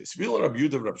Gemara like this. According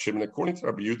to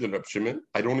Rabbi Yehuda and Rabbi Shimon,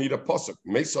 I don't need a pasuk.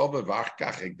 Because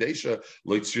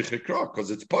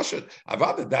it's pasuk.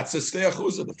 Avada, that's a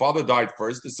steachuza. The father died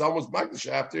first. The son was magdash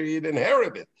after he had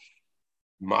inherited.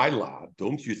 My lad,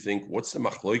 don't you think? What's the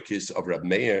machloikis of Rabbi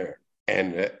Meir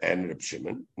and Rabbi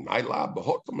Shimon? My lad, and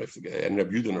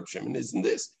Rabbi Yehuda and Rabbi Shimon isn't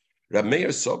this? Rabbi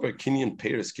Meir sober kinyan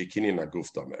peres ke kinyan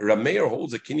aguf dama. Rabbi Meir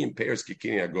holds a kinyan peres ke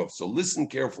kinyan aguf. So listen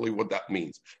carefully what that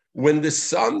means. When the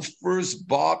son first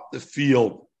bought the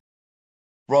field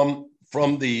from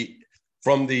the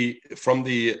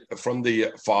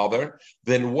father,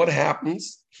 then what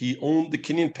happens? He owned the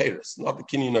kinyan peres, not the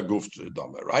kinyan aguf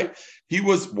dama, right? He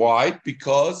was why?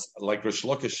 Because like Rish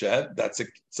Lakish said, that's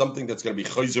something that's going to be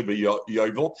chayzer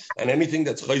b'yovel, and anything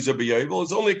that's chayzer b'yovel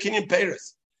is only a kinyan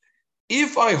peres.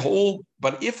 If I hold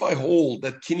that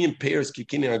kinyan peres ki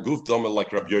kinyan aguf dama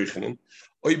like Rabbi Yochanan,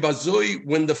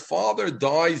 when the father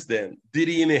dies, then did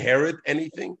he inherit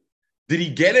anything? Did he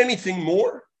get anything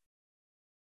more?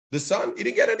 The son, he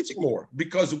didn't get anything more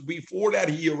because before that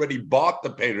he already bought the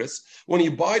peres. When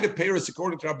you buy the peres,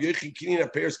 according to Rabbi Yochanan, kinyan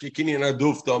peres ki kinyan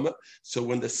aguf dama. So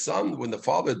when the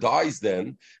father dies,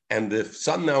 then and the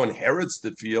son now inherits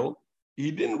the field, he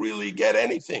didn't really get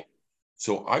anything.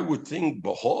 So I would think,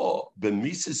 when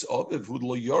his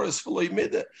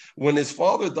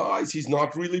father dies, he's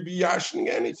not really biyashing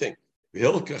anything.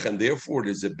 And therefore,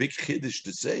 there's a big chiddush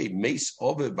to say,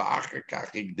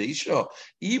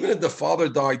 even if the father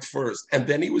died first and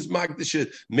then he was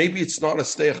magdashit, maybe it's not a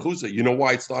steachuza. You know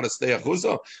why it's not a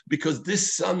steachuza? Because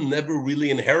this son never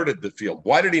really inherited the field.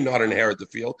 Why did he not inherit the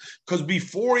field? Because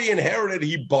before he inherited,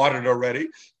 he bought it already.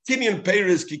 Kinyan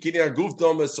peres ki kinyan aguf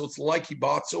dama, so it's like he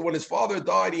bought. So when his father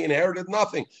died, he inherited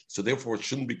nothing. So therefore, it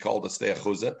shouldn't be called a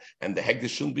steachuza, and the hegdish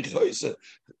shouldn't be chayse.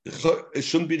 It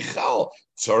shouldn't be chal.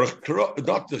 Not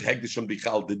the hegdish shouldn't be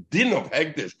chal. The din of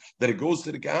hegdish that it goes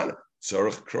to the Ghana.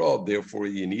 Therefore,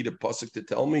 you need a pasuk to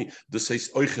tell me this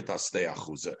says oichet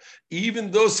steachuza.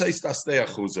 Even though says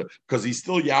steachuza, because he's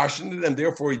still yashin it, and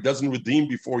therefore he doesn't redeem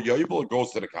before yovel. It goes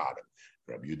to the Ghana.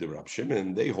 Rabbi Yehuda, Rabbi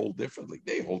Shimon, they hold differently.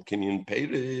 They hold kinyan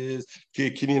peres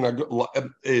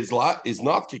is not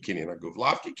kinyan aguf,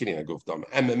 lav kinyan aguf dam.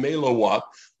 And memelo what?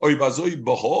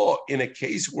 In a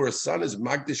case where a son is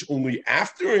magdish only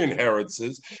after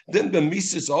inheritances, then the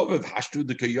mises of hashtu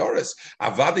the kayaris.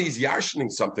 Avada is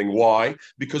yashning something. Why?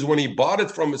 Because when he bought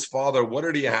it from his father, what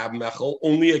did he have? Mechel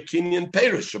only a kinyan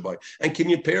peres shabai, and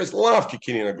kinyan peres lav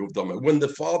kinyan aguf dam. When the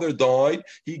father died,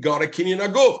 he got a kinyan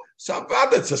aguf. So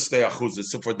avada it's a steachuza.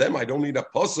 So for them, I don't need a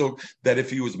pasuk that if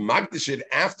he was magdishit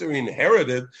after he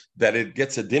inherited, that it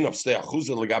gets a din of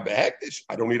steachuza legabe hektish.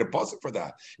 I don't need a pasuk for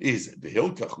that. Is the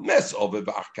hilkach mes of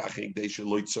v'achkach hekdesh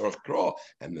loy tzorach kra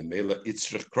and the mela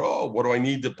itzrich kra. What do I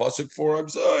need the pasuk for? I'm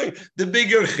saying the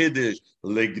bigger chiddush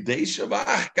legdesh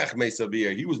v'achkach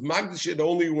mesavir. He was magdishit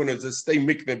only when it's a stay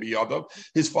mikne biyadav.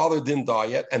 His father didn't die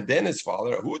yet, and then his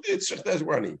father who did tzrich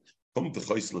desrani come to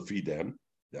chayis lefi them.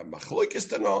 The machloikis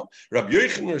tana, Rabbi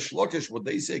Yochanan or Rish Lakish, what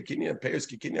they say kinyan peres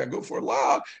ki kinyan aguf for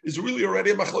la is really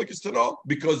already a machloikis tana,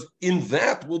 because in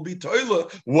that will be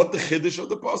toila what the chiddush of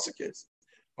the pasuk is.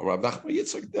 Rav Nachman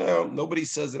Yitzchak down. Nobody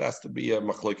says it has to be a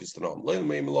machloikis tana.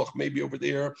 Maybe over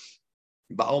there.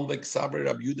 Baalmek Saber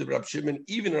Rabbi Yehuda, Rabbi Shimon,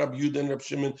 even Rabbi Yehuda and Rabbi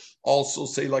Shimon also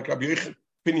say like Rabbi Yochanan,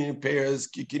 kinyan peres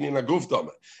ki kinyan aguf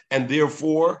dama, and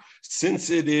therefore, since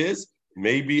it is.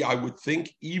 Maybe I would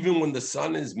think even when the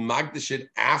son is magdashit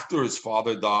after his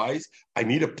father dies, I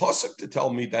need a pasuk to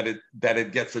tell me that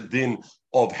it gets a din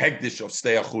of hegdish of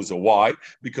steachuza. Why?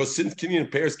 Because since kinyan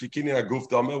peres ki kinyan aguf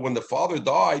dama, when the father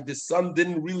died, the son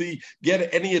didn't really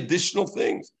get any additional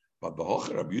things. But the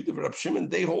Rabbi Yehuda, Rabbi Shimon,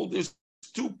 they hold there's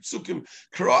two psukim.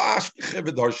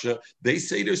 They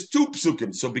say there's two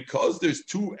psukim. So because there's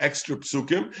two extra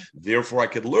psukim, therefore I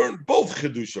could learn both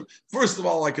chidushim. First of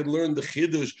all, I could learn the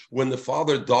chidush when the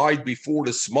father died before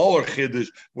the smaller chidush,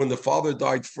 when the father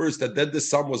died first, that then the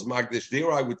son was magdish.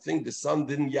 There I would think the son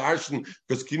didn't yashin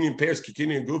because kinyan peres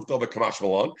kinyan aguf dama kamash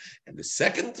malan. And the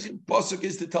second pasuk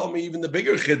is to tell me even the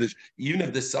bigger chidush, even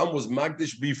if the son was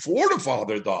magdish before the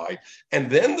father died, and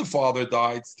then the father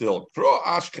died still.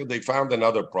 They found heard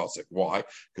another pasuk. Why?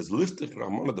 Because liftich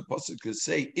Ramona, the pasuk could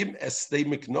say im estei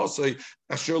miknosei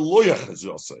asher lo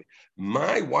yachazosei.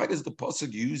 Why does the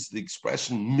pasuk use the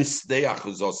expression misdei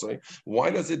achazosei? Why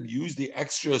does it use the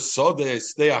extra sode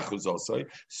estei achazosei?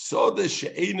 Sode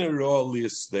she'ena ro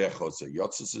liestei achazosei.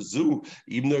 Yotzes azu,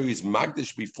 even though he's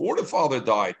magdish before the father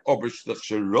died,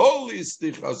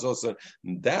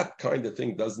 that kind of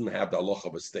thing doesn't have the halacha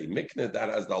of a stay mikne, that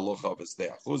has the halacha of a stay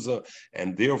achuza,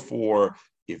 and therefore,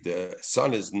 if the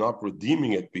son is not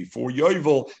redeeming it before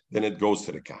Yovel, then it goes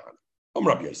to the Kahan.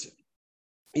 Rabbi Yosef.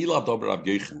 If not,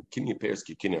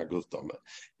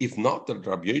 that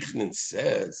Rabbi Yochanan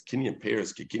says, Kinyan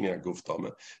Peres Kinyan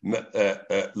Guftama,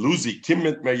 Luzi,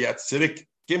 Kimmit Meryat Sirik,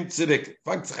 Kim Sirik,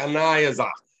 Fantzanaya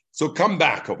Zach. So come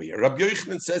back over here. Rabbi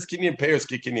Yochanan says Kinyan Peres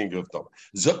Kinyan Guftama.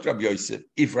 Zok Rabbi Yosef.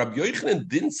 If Rabbi Yochanan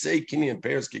didn't say Kinyan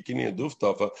Peres Kinyan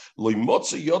Guftama,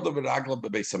 Loimotza Yoda Veragla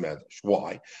Bebeis Hamedrash.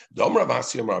 Why? Dom Rav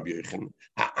Asiyam Rabbi Yochanan.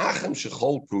 Ha'achem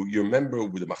shecholku. You remember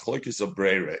with the machlokes of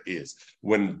Brera is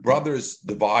when brothers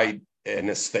divide an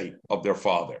estate of their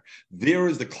father. There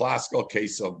is the classical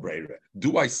case of Brera.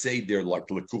 Do I say they're like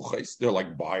lekuches? They're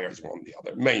like buyers one the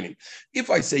other. Meaning,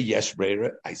 if I say yes,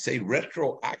 Brera, I say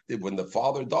retroactive when the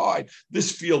father died,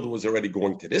 this field was already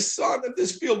going to this son, and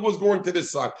this field was going to this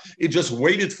son. It just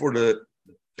waited for the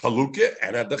Chaluke,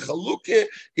 and at the Chaluke,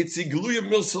 it's Igluya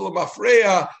Milsala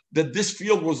Mafreya that this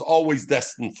field was always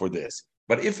destined for this.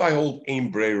 But if I hold Ein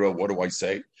Brera, what do I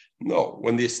say? No,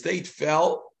 when the estate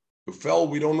fell,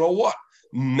 we don't know what.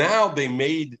 Now they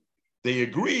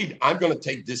agreed, I'm going to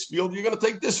take this field, you're going to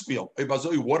take this field.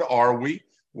 What are we?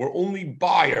 We're only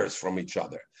buyers from each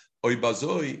other.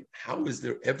 How is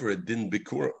there ever a din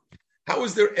bikurim? How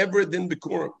is there ever a din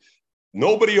bikurim?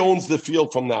 Nobody owns the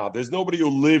field from now. There's nobody who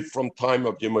lived from time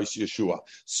of Yemos Yeshua.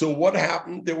 So what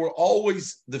happened?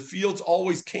 The fields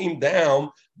always came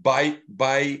down by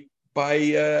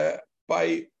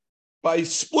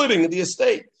splitting the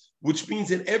estate, which means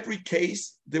in every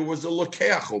case, there was a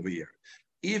lokeach over here.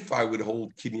 If I would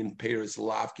hold Kinyan Peres,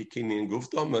 Lavke, Kinyan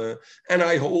Guftama, and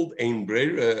I hold Ein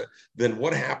Brera, then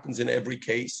what happens in every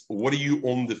case? What do you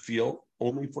own the field?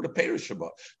 Only for the Peres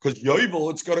Shabbat. Because Yovel,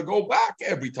 it's got to go back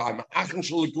every time. And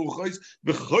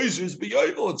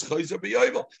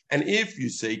if you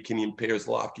say Kinyan Peres,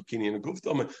 Lavke, Kinyan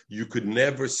Guftama, you could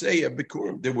never say a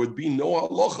Bikurim. There would be no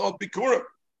halacha of Bikurim.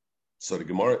 So the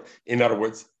Gemara, in other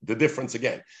words, the difference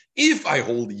again. If I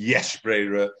hold yesh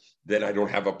brera, then I don't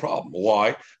have a problem.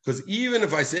 Why? Because even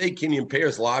if I say Kinyan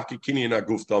Peres Lavke Kinyan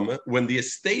Aguftama, when the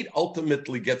estate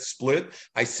ultimately gets split,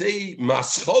 I say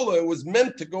Maschola was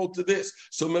meant to go to this.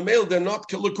 So Mamel, they're not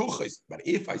Kilekuchis. But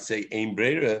if I say Ein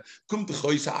Brera, Kum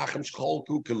Techois Achem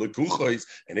Shcholku Kilekuchis,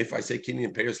 and if I say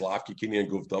Kinyan Peres Lavke Kinyan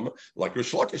Aguftama, like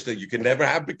Rish Lakish, you can never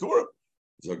have Bikurim.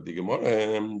 And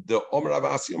therefore,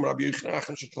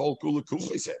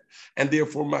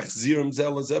 machzirim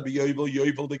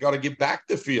yovel, they got to give back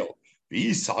the field.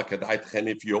 If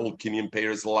you hold Kinyan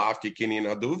Peres Lavke Kinyan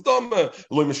Aduvdam,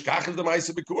 lo mishkach the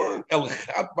ma'ase bikurim el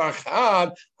chad bar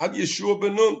chad ad Yeshua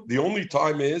ben Nun. The only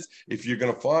time is if you're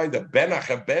going to find a ben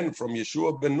from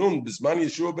Yeshua ben Nun, bisman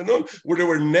Yeshua ben Nun, where there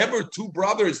were never two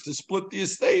brothers to split the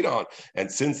estate on,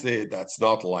 and since that's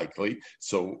not likely,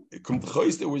 so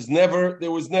there was never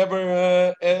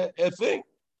a thing.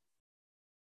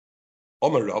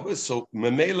 So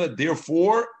Memela,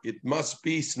 therefore, it must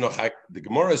be the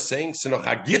Gemara is saying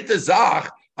Snochagite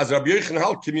Zach as Rabbi Yochanan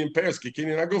halt Kinyan Peres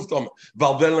Kinyan Agufdom.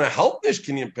 Weil wenn halt nicht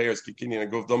Kinyan Peres Kinyan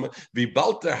Agufdom, wie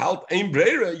bald halt Ein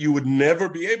Brera, you would never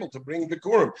be able to bring the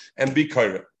Bikurim and be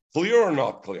Kaira. Clear or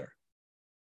not clear?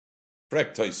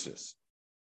 Praktisis.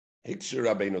 Hiksher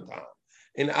Rabbeinu Tam.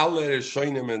 In alle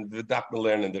Rishonim and the Dapme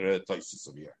lernen der Taisis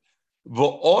of here.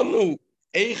 Vo'onu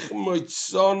eich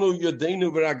moitzonu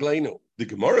yodenu v'ragleinu. The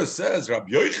Gemara says,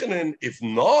 Rabbi Yochanan, if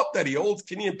not that he holds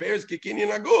Kinyan Peres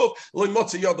Kinyan Aguf, lo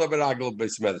motzi yoda v'ragel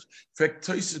b'smedrash.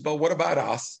 Praktisis, but what about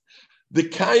us? The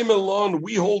Kaimelon,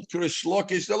 we hold Kirish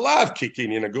Lakish, the Lav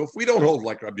Kinyan Aguf. We don't hold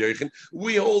like Rabbi Yochanan.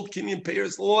 We hold Kinyan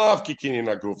Peres, Lav Kinyan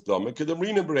Aguf, Dama,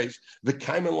 Kedamrina Beresh. The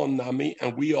Kaimelon Nami,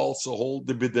 and we also hold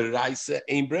the Bideraisa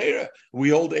Ein Brera. We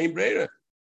hold Ein Brera.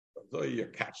 So you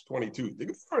catch 22. The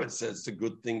Gemara says it's a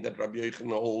good thing that Rabbi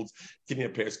Yochanan holds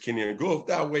Kinyan Peres, Kinyan Guf.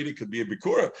 That way it could be a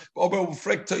Bikura.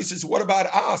 What about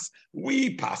us?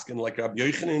 We paskin like Rabbi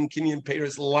Yochanan, Kinyan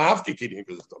Peres, Lavke Kinyan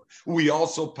Guf. We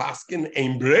also paskin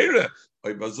Ein Brera.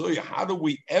 How do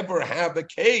we ever have a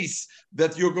case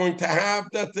that you're going to have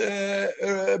that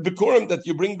Bikurim, that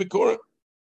you bring Bikurim?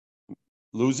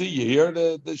 Lucy, you hear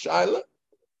the Shaila?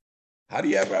 How do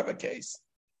you ever have a case?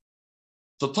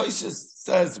 So Tosis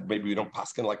says maybe we don't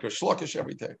paskin like Rish Lakish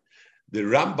every day. The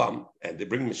Rambam, and they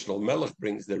bring Mishnah Melech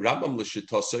brings the Rambam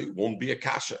L'Shitosoi won't be a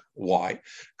kasha. Why?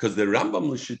 Because the Rambam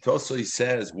L'Shitosoi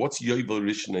says, what's Yovel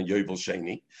Rishon and Yovel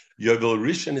Sheni? Yovel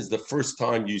Rishon is the first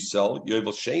time you sell.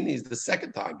 Yovel Sheni is the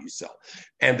second time you sell.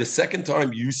 And the second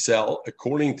time you sell,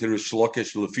 according to Rish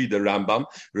Lakish Lefi the Rambam,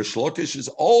 Rish Lakish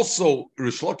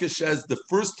says the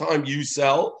first time you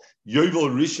sell, Yovel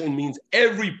Rishon means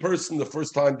every person the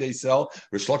first time they sell.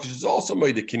 Rish Lakish is also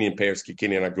made the Kinyan Peiros,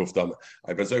 Kinyan Aguf Dama.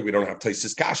 I was like, we don't have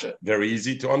Taisis Kasha. Very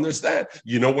easy to understand.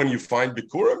 You know, when you find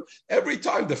Bikurim, every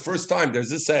time, the first time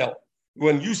there's a sale.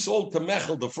 When you sold to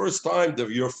Mechel the first time,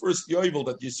 your first Yovel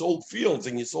that you sold fields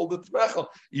and you sold it to Mechel,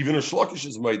 even a Shlokish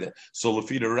is made it. So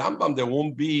Lefi the Rambam, there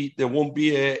won't be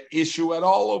an issue at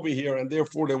all over here, and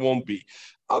therefore there won't be.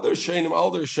 Other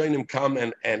Shainim come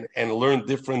and learn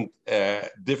different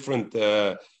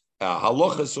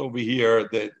halachas over here.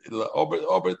 That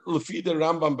Lefi the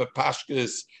Rambam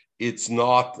bepashkes, it's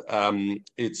not a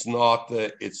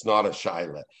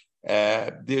shaila.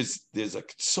 There's a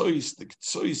Ktsois. The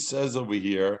Ktsois says over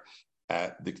here.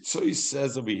 The Ktsois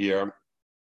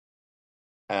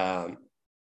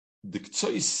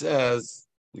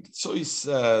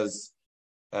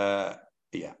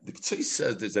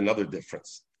says, there's another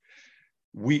difference.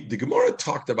 The Gemara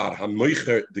talked about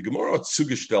Hamoicher. The Gemara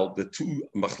zugestellt the two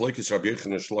Machlokes Rabbi Yochanan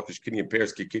and Shlokish Kinyan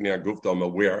Peiros Kinyan Aguf Dama,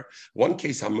 where one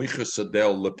case Hamoicher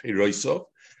Sadel LePeirosav,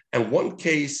 and one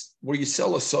case where you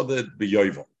sell a Sadeh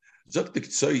B'Yovel.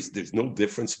 There's no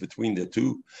difference between the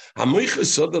two.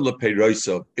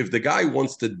 If the guy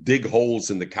wants to dig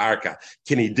holes in the karka,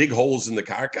 can he dig holes in the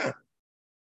karka?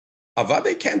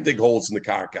 Avade can't dig holes in the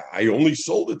karka. I only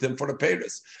sold it to him for the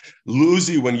peiros.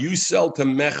 Luzi, when you sell to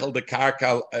Mechel the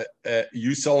karka,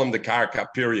 you sell him the karka,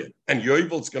 period. And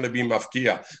Yovel's going to be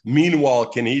mafkia. Meanwhile,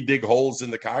 can he dig holes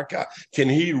in the karka? Can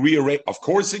he rearrange? Of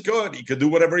course he could. He could do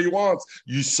whatever he wants.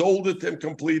 You sold it to him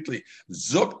completely.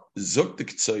 Zuk the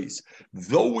Ktsois.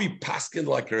 Though we paskin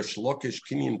like Rish Lakish,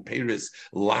 Kinyan Peiros,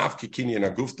 Lav Kinyan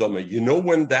Aguf Dama, you know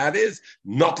when that is?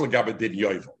 Not Lagabe did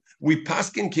Yovel. We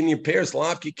paskin Kinyan Peiros,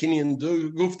 Lavki Kinyan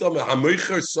Gufdam,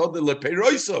 Hamoicher Soda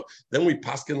LePeiroso. Then we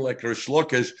paskin like Rish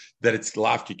Lakish that it's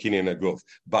Lavki Kinyan Aguf.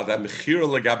 But a Mechira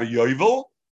Lagabe Yovel,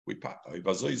 we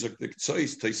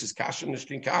Toises Kasha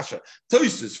Nishkin Kasha.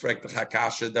 Toises Frek the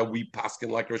Kasha that we paskin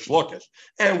like Rish Lakish.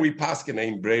 And we paskin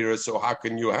Ein Breira, so how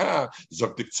can you have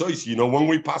Zok the Tzois? You know when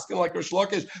we paskin like Rish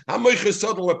Lakish? Hamoicher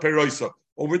Soda LePeiroso.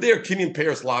 Over there, Kinyan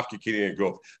Peiros, Lavki Kinyan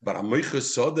Aguf. But Hamoicher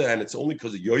Soda, and it's only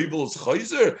because Yovel is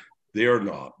Chayzer. They're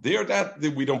not. They're that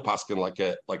we don't paskin like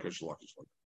a shlokish.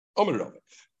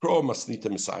 Pro masnita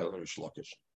misayel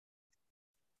shlokish.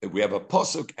 We have a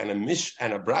pasuk and a mish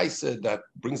and a brisa that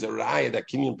brings a raya that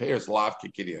Kinyan Peiros lav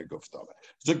kikiri aguftava.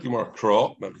 Zukimar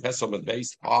kro mechesom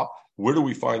based up. Where do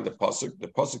we find the pasuk? The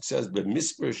pasuk says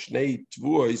b'misper shnei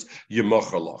tvuos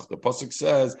yemochalach. The pasuk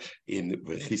says in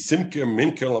v'chisimker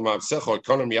minker lamavsecha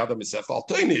konom yada mesecha al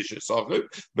toinish yisachim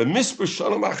b'misper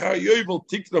shanam achar yovel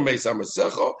tikno meisa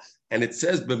mesecha. And it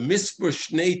says b'misper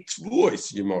shnei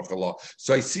tvuos yemochalach.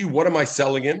 So I see, what am I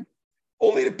selling in?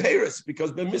 Only the peiros,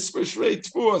 because the misper shrei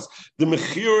tfuas, the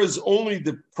mechir is only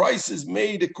the price is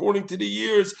made according to the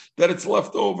years that it's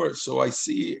left over. So I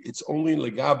see it's only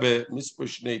legabe misper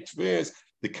shnei tfuas.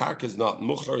 The karka is not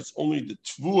mucher; it's only the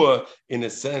tvua in a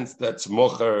sense that's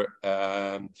mucher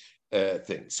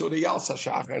thing. So the Yal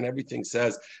Sashachar and everything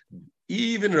says.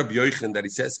 Even Rabbi Yochanan that he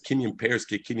says Kinyan Peiros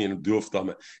ke Kinyan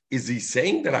Duftama, is he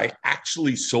saying that I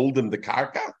actually sold him the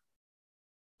karka? Of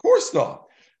course not.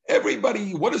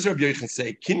 Everybody, what does Rabbi Yochanan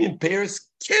say? Kinyan Peiros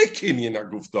ke Kinyan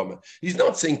Aguf Dama. He's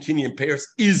not saying Kinyan Peiros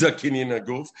is a Kinyan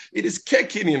Aguf. It is ke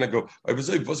Kinyan Aguf. I was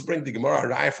bringing the Gemara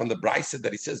Raya from the Brisa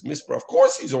that he says Mispra. Of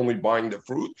course, he's only buying the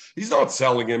fruit. He's not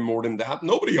selling him more than that.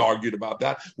 Nobody argued about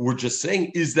that. We're just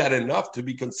saying, is that enough to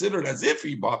be considered as if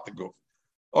he bought the goof?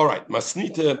 All right,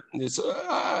 Masnita is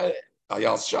Ayal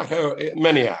Shachar.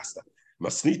 Many asked that.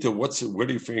 Masnita, where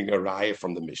do you figure a raya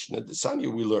from the Mishnah? The Sanya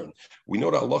we learn. We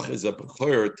know that Allah is a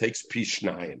b'chor takes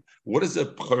pishnayim. What is a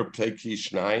b'chor take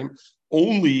pishnayim?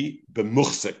 Only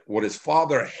b'muchsik, what his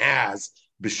father has,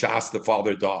 b'shas the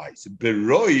father dies.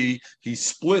 B'roi, he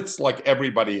splits like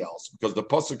everybody else, because the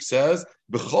pasuk says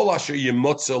b'chol asher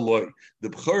yemotzaloi. The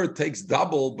b'chor takes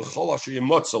double b'chol asher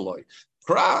yemotzaloi.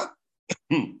 Prat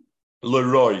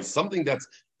leroy, something that's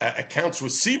accounts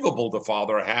receivable the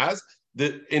father has.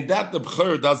 In that the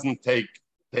b'chor doesn't take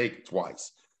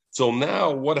twice. So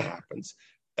now what happens?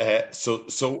 So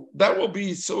that will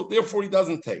be, so therefore he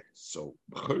doesn't take. So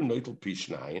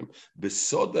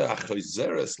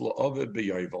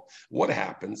what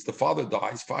happens? The father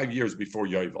dies 5 years before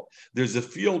Yovel. There's a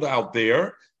field out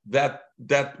there that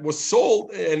was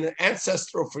sold in an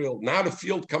ancestral field. Now the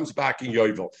field comes back in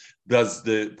Yovel. Does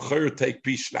the B'chor take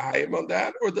Pishnayim on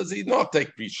that, or does he not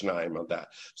take Pishnayim on that?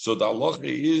 So the halacha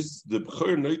is the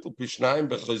B'chor noitel Pishnayim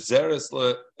b'chazeres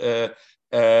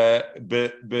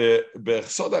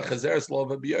b'chsoda chazeres lo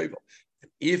v'b'yovel.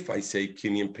 If I say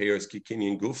Kinyan Peres ki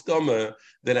Kinyan Guftama,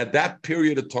 then at that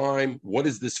period of time, what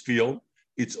is this field?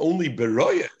 It's only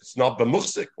beroya. It's not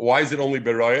bemuchsik. Why is it only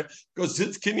beroya? Because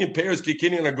it's Kinyan Peres ki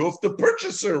Kinyan Aguf. The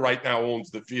purchaser right now owns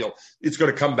the field. It's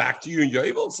going to come back to you in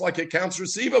Yovel. It's like accounts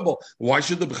receivable. Why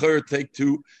should the B'chor take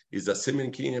two? Is a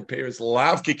simin Kinyan Peres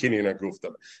lav ki Kinyan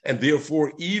Aguftam. And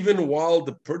therefore, even while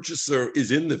the purchaser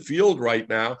is in the field right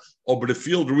now, but the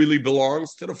field really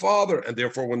belongs to the father. And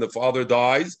therefore, when the father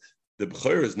dies, the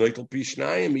B'chor is noitel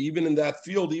pishnayim, even in that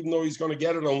field, even though he's going to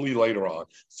get it only later on.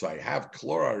 So I have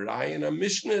Klora Ryan a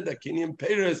Mishnah that Kinyan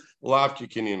Peres lav ki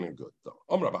Kinyan Aguftam.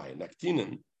 Rabbi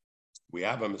Naktinen, we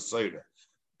have a Messiah.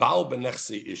 Baal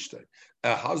benechse ishte,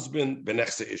 a husband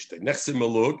benechse ishte. Nechse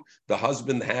malug, the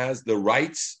husband has the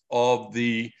rights of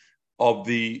the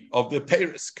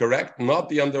Peres, correct? Not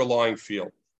the underlying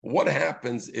field. What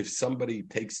happens if somebody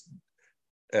takes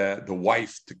the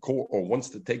wife to court or wants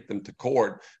to take them to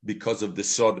court because of the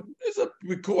sod? There's a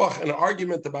vikuach, an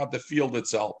argument about the field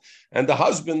itself, and the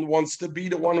husband wants to be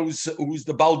the one who's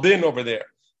the baldin over there.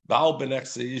 Baal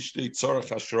benechse ishte tzorach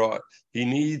hashra. He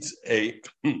needs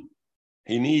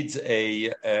a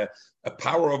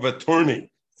power of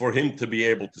attorney for him to be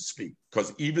able to speak,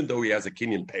 because even though he has a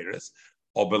Kinyan Peres,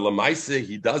 or Belamaisa,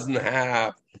 he doesn't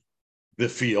have the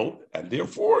field, and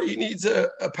therefore he needs a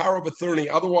power of attorney.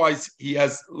 Otherwise, you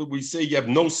have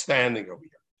no standing over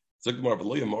here.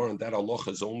 And that Allah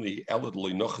is only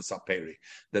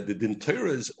that the dinter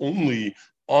is only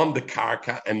on the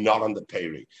karka and not on the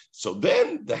peri. So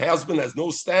then the husband has no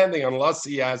standing unless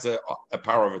he has a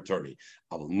power of attorney.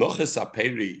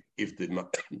 If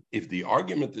the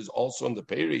argument is also on the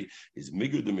peri, is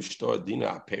migu the mishtar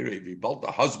dina peri.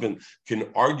 The husband can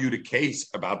argue the case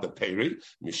about the peri.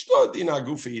 Mishtar dina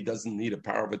gufi, he doesn't need a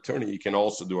power of attorney. He can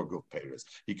also do a guf peris.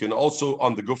 He can also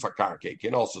on the guf karka. He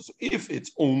can also. So if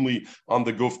it's only on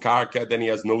the guf karka, then he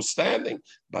has no standing.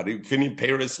 But he can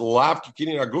peris lav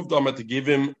kikinin aguf dama to give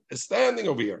him a standing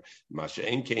over here. Masha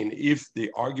enkein, if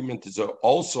the argument is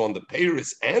also on the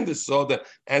peris and the soda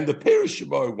and the peris.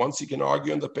 Once he can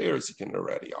argue on the pairs, he can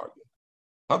already argue.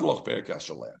 Hadloch Perik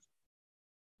Ashalev.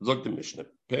 Look the Mishnah.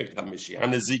 Perik Hamishi.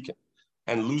 Haneziken.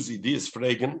 And Lucy dies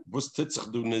fragen, was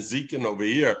titzig du Neziken over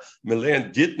here? Me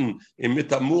lernt Gittin in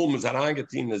Mitamul, mis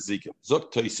arangetin Neziken.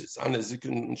 Zog Teusis.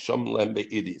 Haneziken Shom Lembe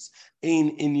Idis. Ein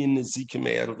Indian Neziken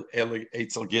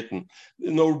Eitzel Gittin.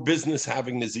 No business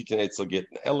having Neziken Eitzel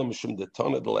Gittin. Elam Shum the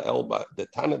Tonadel Elba, the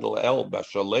Tanadel Elba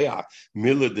Shalea,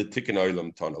 Miller the Tikkun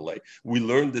Oilam Tonale. We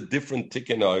learned the different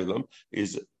Tikkun Oilam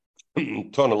is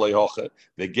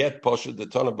they get poshed the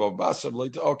ton above basar.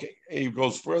 Okay, he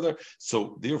goes further.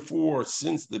 So therefore,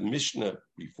 since the Mishnah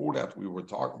before that we were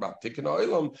talking about Tikkun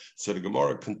Olam, so the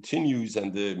Gemara continues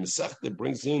and the Masechta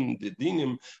brings in the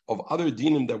dinim of other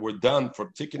dinim that were done for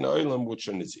Tikkun Olam, which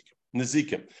are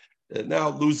nezikim. Now,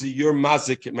 Lucy, you're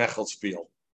mazik at Mechel's field,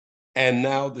 and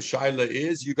now the shaila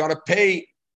is you got to pay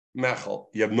Mechel.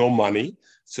 You have no money.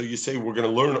 So you say, we're going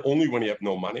to learn only when you have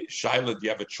no money. Shaila, do you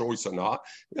have a choice or not?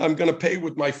 I'm going to pay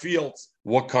with my fields.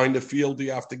 What kind of field do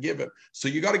you have to give him? So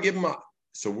you got to give him up.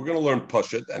 So we're going to learn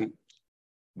Pashut. And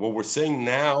what we're saying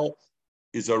now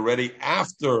is already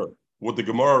after what the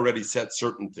Gemara already said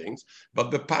certain things.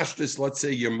 But the Pashtus, let's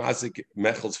say your Mazik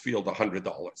Mechel's field,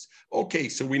 $100. Okay,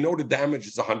 so we know the damage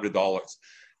is $100.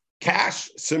 Cash,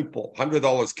 simple,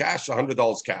 $100 cash,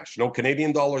 $100 cash. No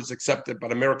Canadian dollars accepted,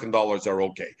 but American dollars are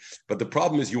okay. But the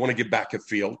problem is you want to get back a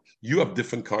field. You have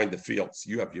different kind of fields.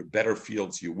 You have your better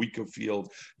fields, your weaker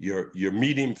fields, your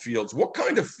medium fields. What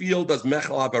kind of field does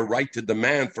Mechel have a right to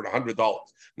demand for the $100?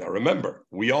 Now remember,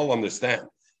 we all understand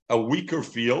a weaker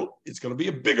field is going to be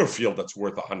a bigger field that's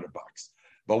worth $100.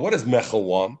 But what does Mechel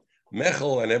want?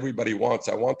 Mechel and everybody wants,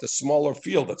 I want a smaller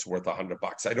field that's worth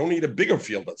 $100. I don't need a bigger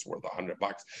field that's worth $100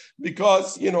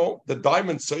 because, the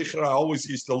diamond seicher, I always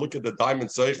used to look at the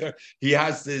diamond seicher. He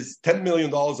has this $10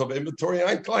 million of inventory.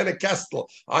 I'm Kleine Kestel.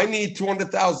 I need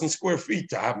 200,000 square feet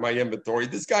to have my inventory.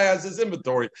 This guy has his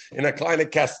inventory in a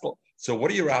Kleine Kestel. So what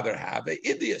do you rather have? An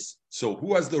idiot. So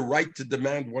who has the right to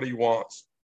demand what he wants?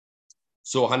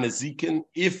 So Hanezikin,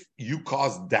 if you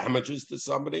cause damages to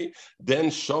somebody, then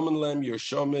Shomen Lem, you're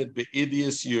Shomed,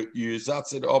 Be'idius, you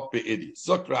zatz it up, Be'idius.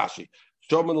 Zok Rashi,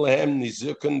 Shomen Lehem,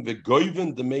 Nizukin,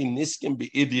 Vegoiven, the main Niskin,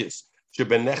 Be'idius,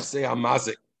 Shebenechse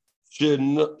Amazik,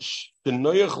 Shenoyach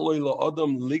Loila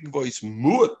Adam, Ligvois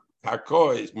Muat,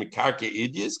 karkois mikarke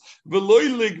idis veloy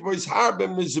ligvois harbe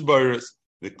mizberes.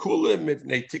 The kula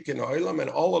mipnei tikkun ha'olam, and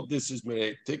all of this is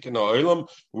mipnei tikkun ha'olam.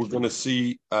 We're going to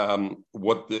see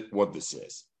what this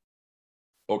is.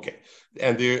 Okay,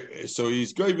 and so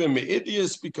he's going to be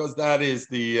idiots because that is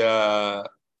the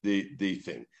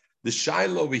thing. The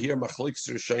shaila over here, Machlokes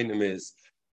Rishonim, is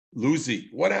Lucy.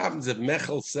 What happens if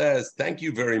Mechel says, "Thank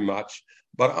you very much,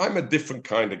 but I'm a different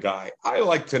kind of guy. I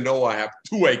like to know I have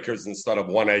 2 acres instead of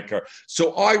 1 acre,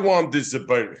 so I want this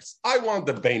bonus. I want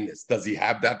the bonus." Does he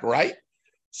have that right?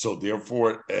 So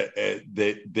therefore,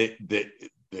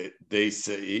 they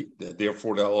say that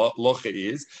therefore the halacha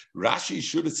is Rashi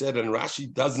should have said, and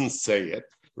Rashi doesn't say it.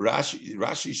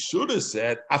 Rashi should have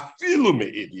said afilu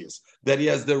me'idis, that he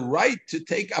has the right to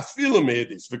take afilu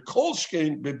me'idis.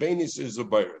 V'kolshkein bebenis is a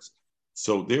virus.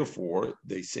 So therefore,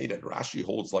 they say that Rashi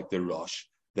holds like the Rosh,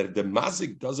 that if the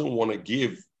mazik doesn't want to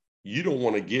give, you don't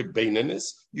want to give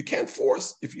baininus, you can't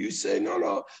force. If you say,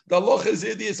 no, the halacha is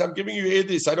idis, I'm giving you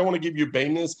idis, I don't want to give you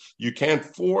baininus, you can't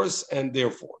force, and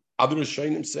therefore. Other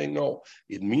Rishonim say no.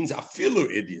 It means afilu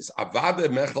idis. Avada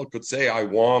Mechel could say, I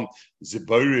want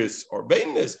ziboris or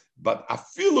bainis, but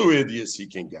afilu idis he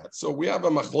can get. So we have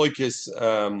a machlokes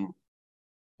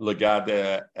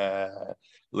legaba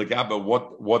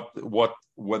what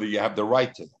whether you have the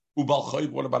right to.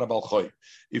 What about a balchoy?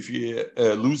 If you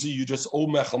lose it, you just owe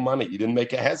Mechel money. You didn't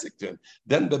make a hezek to him.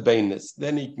 Then the bainis.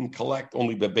 Then he can collect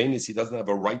only the bainis. He doesn't have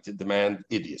a right to demand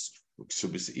idis.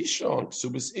 Ksubis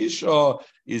Isha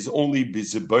is only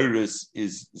Ziboris,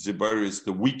 is Ziboris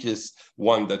the weakest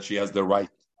one that she has the right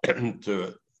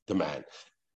to demand.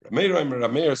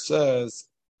 Rameir says,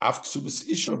 Af Ksubis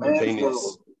Isha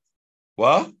Bebenis.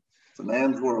 What? It's a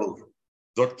man's world.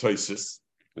 Doctosis.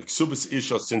 Ksubis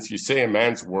Isha, since you say a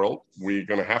man's world, we're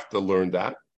going to have to learn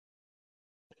that.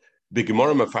 The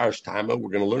Gemara Mefarish Tama,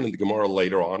 we're going to learn in the Gemara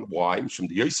later on why. More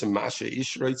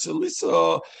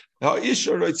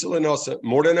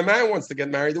than a man wants to get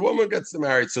married, the woman gets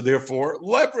married. So therefore,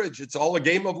 leverage. It's all a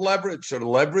game of leverage. So the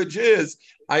leverage is,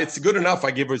 it's good enough,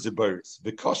 I give her ziburis.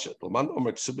 V'koshet, l'man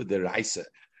omer ksuba deraisa.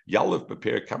 Yalev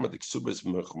prepare kama the ksubas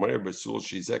mechmer besul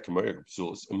shizek mer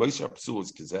besuls. Moshe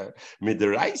besuls kazer.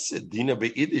 Mideraisa dina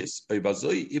beidis.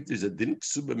 If there's a din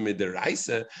ksuba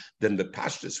mideraisa, then the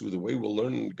pashtus with the way we'll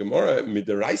learn in Gemara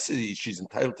mideraisa, she's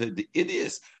entitled to the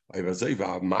idis. So why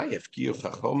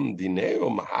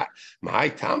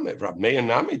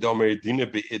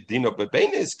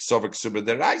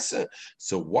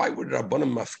would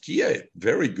Rabbanan mafkia?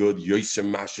 Very good. Yosem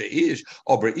Masha ish.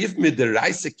 Aber if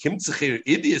mideraisa kimtzachir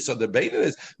idis or the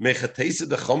beinis mechatesa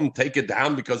the chum take it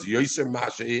down because Yosem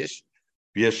Masha ish.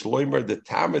 V'yeshloimer the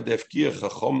tamed efkia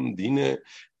chachom dina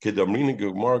kedamrina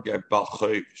gemar get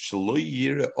balchoy shloi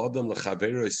yira adam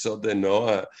lechavero soda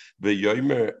noah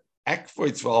v'yoimer.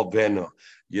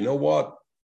 You know what?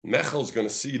 Mechel's going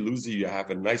to see Luzi, you have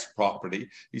a nice property.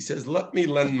 He says, let me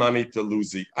lend money to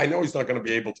Luzi. I know he's not going to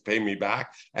be able to pay me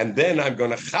back. And then I'm going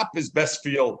to chap his best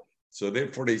field. So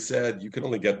therefore they said, you can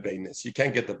only get bainis. You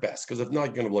can't get the best. Because if not,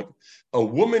 you're going to look. A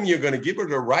woman, you're going to give her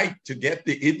the right to get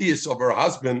the idiots of her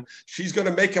husband. She's going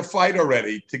to make a fight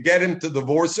already to get him to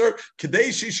divorce her.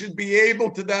 Today she should be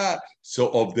able to that.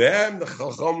 So of them, the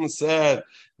Chacham said,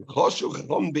 we learned.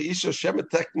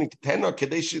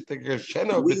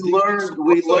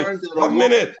 One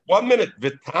minute. 1 minute,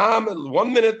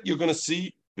 you're going to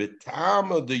see. Listen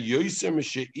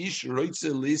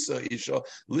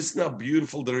how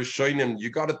beautiful the Rishonim. You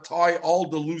got to tie all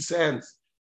the loose ends.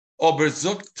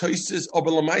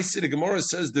 The Gemara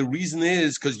says the reason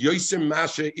is because Yosem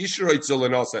Masha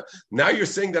Isha. Now you're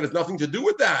saying that it's nothing to do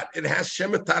with that. It has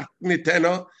Shematak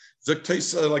Nitena.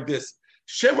 Like this.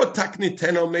 Shematak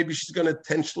Nitena, maybe she's going to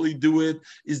intentionally do it,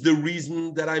 is the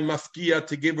reason that I'm mafkia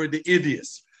to give her the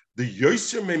idiots. The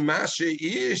Yosem Masha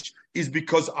Ish is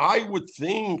because I would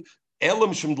think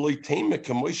Elam Shem Loitema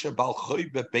Kamosha Balchoy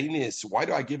Bebenis. Why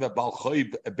do I give a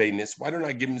Balchoy Bebenis? Why don't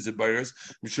I give him Zibayers?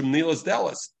 Mishum Nilas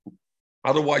Delas.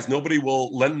 Otherwise, nobody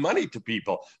will lend money to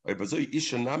people. Because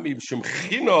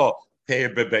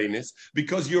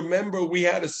you remember we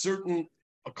had a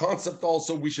concept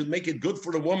also, we should make it good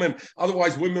for the woman.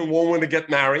 Otherwise, women won't want to get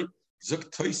married.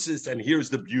 And here's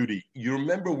the beauty. You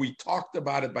remember we talked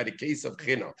about it by the case of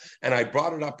China, and I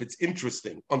brought it up. It's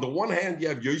interesting. On the one hand, you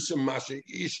have Yosem Masha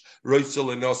Ish Roitzel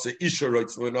Lenasa, Isha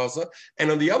Roitzel Lenasa, and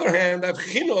on the other hand, I have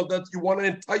China that you want to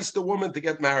entice the woman to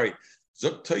get married.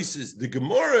 Zok Toises, the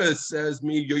Gemara says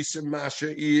me Yosef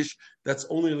Masha Ish. That's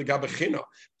only legabechina.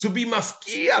 To be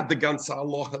mafkia the ganza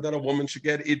halacha that a woman should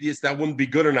get idiots, that wouldn't be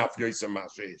good enough. Yosef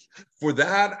Masha Ish. For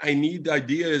that, I need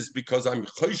ideas because I'm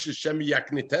choishes shemi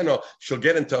yakniteno. She'll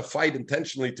get into a fight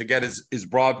intentionally to get his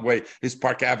Broadway, his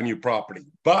Park Avenue property,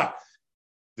 but.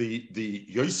 The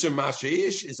Yosef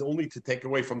Mashaish is only to take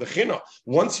away from the china.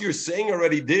 Once you're saying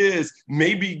already this,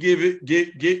 maybe give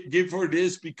her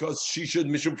this because she should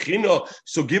mishum china.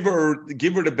 So give her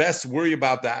the best. Worry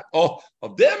about that. Oh,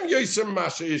 of them Yosef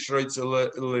Mashaish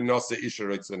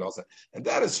and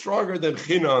that is stronger than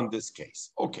china in this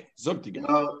case. Okay,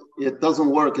 it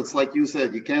doesn't work. It's like you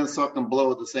said, you can't suck and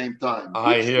blow at the same time.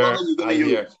 I hear.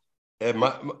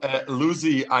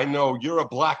 Lucy, I know you're a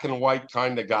black and white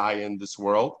kind of guy in this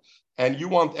world, and you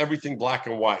want everything black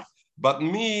and white. But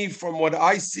me, from what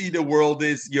I see, the world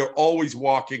is you're always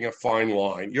walking a fine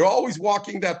line. You're always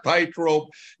walking that tightrope.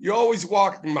 You're always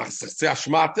walking. Aber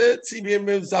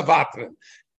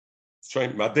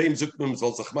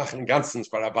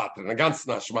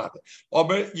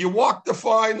you walk the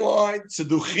fine line to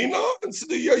do china and to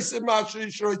do Yosef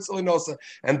Mashiach,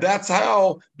 and that's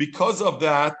how, because of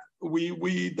that,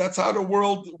 we that's how the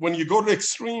world, when you go to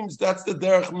extremes, that's the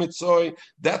derech mitzvah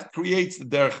that creates the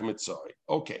derech mitzvah.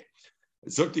 Okay.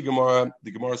 Zok the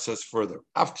Gemara says further.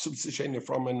 From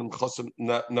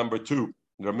number 2,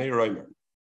 Ramei Reimer.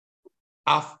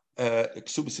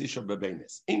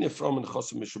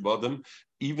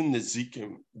 Even the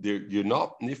zikim, you're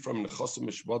not nifram nechosim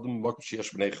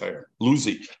mishvadim.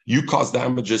 Lucy, you cause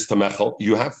damages to Mechel.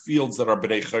 You have fields that are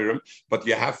bnei chayrim, but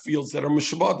you have fields that are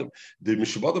mishvadim. The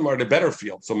mishvadim are the better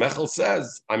fields. So Mechel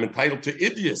says, I'm entitled to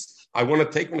idiots. I want to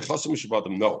take nechosim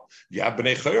mishvadim. No, you have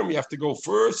bnei chayrim. You have to go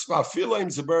first.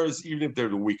 Even if they're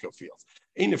the weaker fields.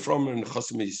 When it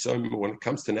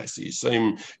comes to next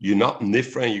Yisayim, you're not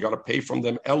nifra, you got to pay from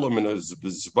them. Element of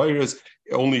Zbayras,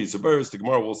 only Zbayras. The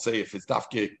Gemara will say if it's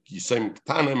dafke Yisayim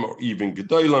Ktanim or even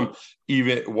Gedolim,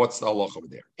 even what's the halacha over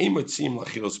there?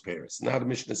 Now the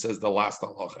Mishnah says the last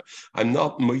halacha. I'm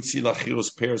not moitzi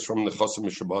lachilos pairs from the chosim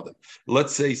mishabadim.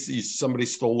 Let's say somebody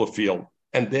stole a field.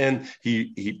 And then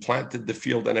he planted the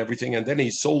field and everything, and then he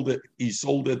sold it. He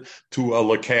sold it to a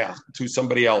lekech, to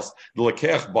somebody else. The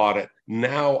lekech bought it.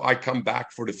 Now I come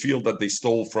back for the field that they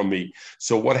stole from me.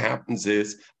 So what happens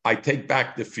is I take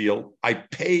back the field. I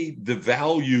pay the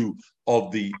value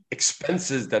of the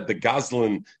expenses that the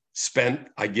gazlan spent.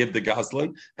 I give the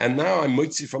gazlan, and now I'm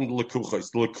mitzi from the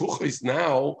lekuchos. The lekuchos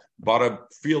now bought a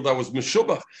field that was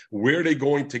meshubach. Where are they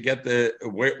going to get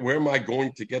where am I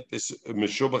going to get this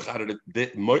meshubach out of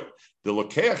the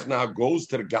lekeach now goes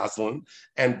to the gazlan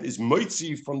and is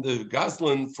mitzi from the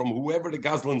gazlan, from whoever the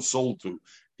gazlan sold to.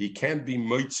 He can't be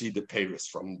moitzi the Paris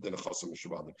from the Nechasim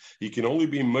Mishabadim. He can only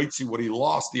be moitzi what he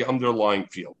lost, the underlying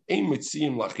field. Ein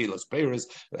moitziim lachilas Paris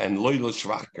and loylas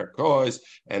shvach karkois,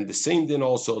 and the same thing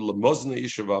also lemozna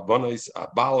ishav abanos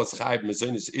abalas chayv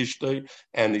mezonis ishtay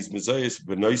and these mezonis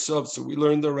benoisav. So we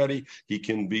learned already he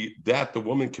can be that the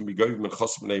woman can be going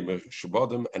Nechasim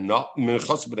Mishabadim and not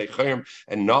Nechasim Chayim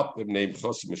and not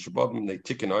Nechasim Mishabadim. They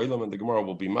tick an oilam, and the Gemara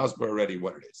will be masber already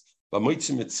what it is.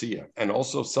 And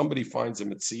also if somebody finds a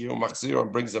mitzia machzir and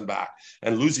brings them back.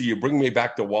 And Lucy, you bring me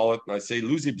back the wallet, and I say,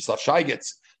 Lucy,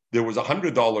 there was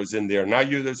 $100 in there. Now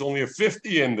there's only a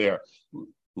 50 in there.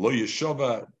 Lo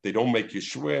yeshova, they don't make you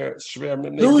swear.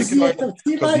 Because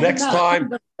next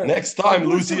time,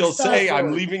 Lucy will say,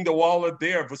 I'm leaving the wallet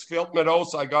there. If it's filled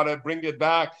meadows, I gotta bring it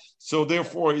back. So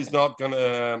therefore, he's not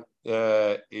gonna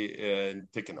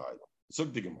take an item. So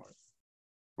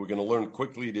we're gonna learn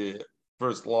quickly the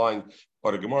first line,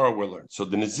 or the Gemara will learn. So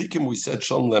the Nezikim, we said,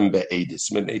 Shalom be'edis,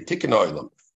 when they take an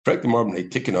oilam. Correct the Gemara, they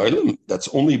take an oilam. That's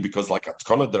only because, like at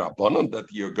Tkana Derabanan, that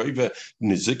you're going to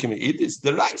Nezikim edis.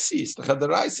 The Raisi is the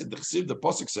Chadaraisi. The Chesiv, the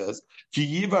Pasuk says,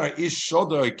 Ki yivar ish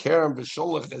shodar kerem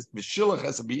v'shilach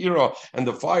es be'ira, and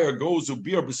the fire goes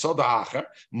ubir b'soda acher,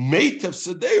 meitev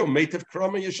sedeo, meitev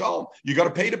krama yishalom. You got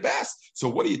to pay the best. So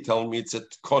what are you telling me? It's a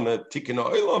Tkana tikkun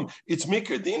oilam. It's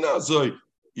mikra dina zoy.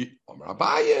 The tikkun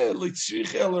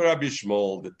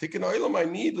oilam I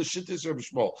need the shit is Rabbi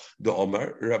Shmuel. The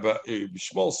Omer Rabbi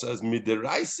Shmuel says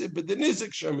midiraise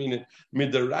b'denizik shaminin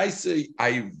midiraise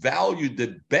I value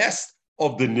the best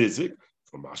of the nizik.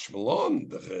 From Ashmalon,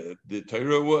 the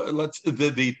Torah,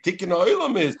 the tikkun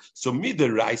oilam is so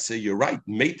midiraise. You're right,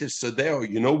 meitiv sadeo.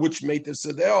 You know which meitiv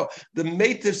sadeo? The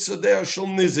meitiv sadeo shel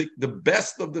nizik, the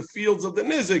best of the fields of the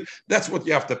nizik. That's what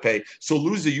you have to pay. So,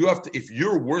 loser, you have to. If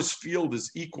your worst field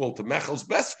is equal to Mechel's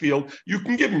best field, you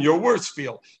can give him your worst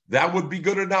field. That would be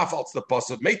good enough. It's the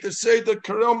pasuk meitiv say the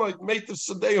karama meitiv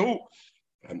sadeo.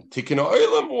 And Tikkun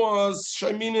Olam was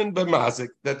Sheminin B'mazik,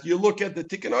 that you look at the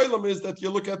Tikkun Olam is that you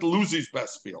look at Luzi's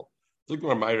best field. Look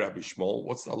at my Rabbi Shmuel.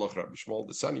 What's the halach Rabbi Shmuel?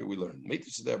 The Sanya we learn. Meitiv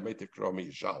Seder, Meitiv Krami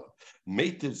Yishalem.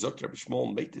 Meitiv Zok Rabbi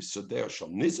Shmuel, Meitiv Seder Shal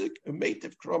Nizik, and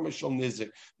Meitiv Krami Shal Nizik.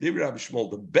 Dear Rabbi Shmuel,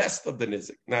 the best of the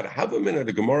Nizik. Now, to have a minute,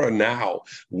 the Gemara now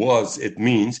it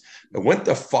means it went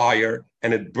to fire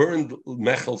and it burned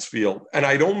Mechel's field. And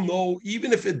I don't know,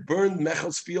 even if it burned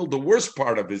Mechel's field, the worst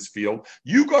part of his field,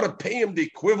 you got to pay him the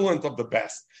equivalent of the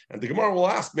best. And the Gemara will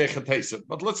ask Mechatesa,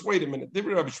 but let's wait a minute.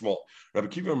 Rabbi Shmuel, Rabbi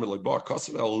Kiva Melibah,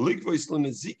 Kosev El Ligvois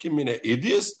Lenezikim Mina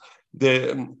Idius.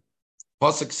 The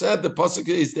pasuk said the pasuk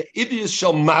is the Idius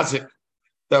shall mazik.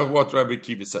 That's what Rabbi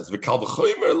Kiva says. V'kal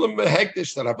v'choymer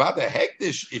lemehekdish, that about the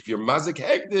hekdish, if you're mazik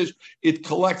hekdish, it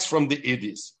collects from the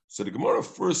Idius. So the Gemara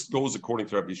first goes according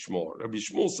to Rabbi Shmuel. Rabbi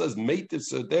Shmuel says, Meitiv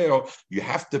Sedeo, you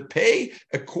have to pay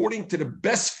according to the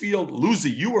best field.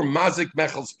 Luzi, you were Mazik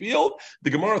Mechel's field. The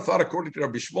Gemara thought, according to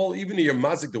Rabbi Shmuel, even if you're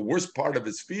Mazik, the worst part of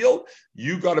his field,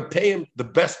 you got to pay him the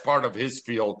best part of his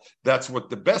field. That's what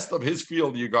the best of his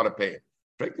field, you got to pay him.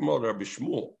 If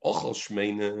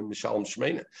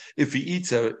he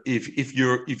eats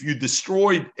if you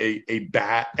destroyed a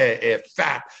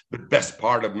fat, the best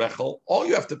part of Mechel, all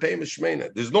you have to pay him is shmeina.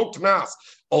 There's no knas.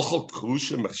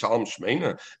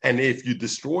 And if you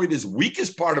destroyed his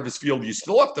weakest part of his field, you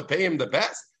still have to pay him the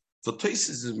best. So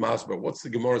Taisis is masber. What's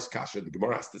the Gemara's kasha? The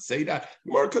Gemara has to say that.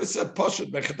 The Gemara could have said pashat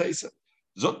mechatesa.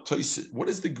 What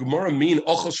does the Gemara mean?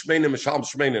 Ochel shmeina mishal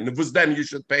shmeina. And if it was then, you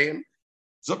should pay him.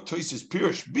 Zok Toises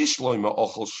Pirush Bishloima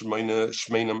Ochel Shmeina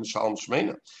Mishalm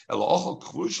Shmeina Ela Ochel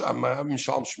Krusha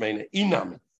Mishalm Shmeina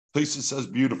Inam. Toises says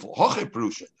beautiful. Hoche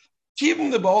Prusha.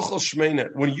 Even the Ochel Shmeina,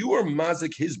 when you are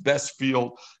mazik his best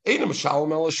field, Eina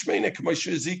Mishalm Ela Shmeina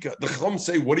K'Moshe Zika. The Chum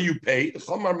say, what do you pay? The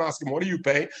Chum are asking, what do you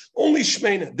pay? Only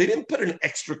Shmeina. They didn't put an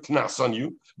extra knas on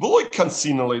you. V'loy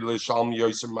Kansina Leile Shalm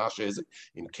Yoser Masha Ezik.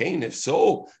 In Cain, if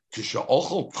so. If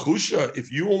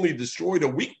you only destroyed a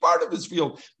weak part of his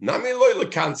field,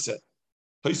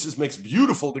 Tosis makes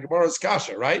beautiful the Gemara's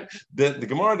kasha, right? The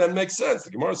Gemara then makes sense.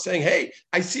 The Gemara is saying, hey,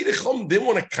 I see the Chum didn't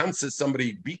want to cancel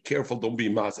somebody, be careful, don't be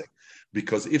mazik.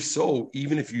 Because if so,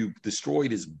 even if you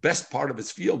destroyed his best part of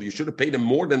his field, you should have paid him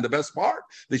more than the best part.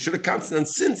 They should have canceled. And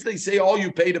since they say all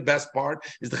you pay the best part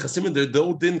is the chasim, there's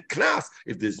no din knas.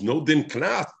 If there's no din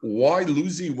knas, why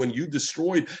lose you when you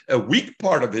destroyed a weak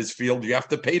part of his field? You have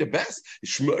to pay the best.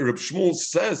 Reb Shmuel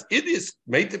says it is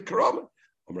made of karaman.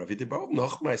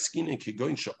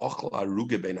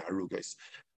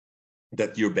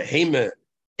 That your behemoth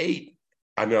ate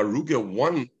an aruga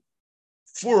one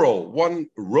furrow, one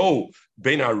row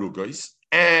ben arugos,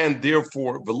 and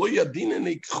therefore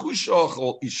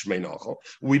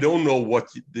we don't know what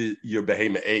your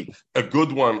behemoth ate, a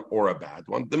good one or a bad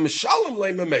one. The mishalem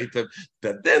leima meitiv,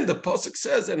 that then the pasuk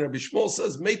says, and Rabbi Shmuel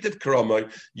says, meitiv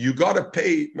karamai, you got to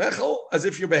pay mechel as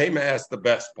if your behemoth has the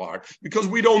best part, because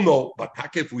we don't know. But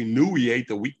if we knew he ate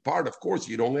the weak part, of course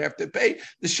you'd only have to pay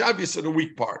the shavius of the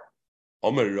weak part.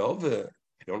 Omer Rav, I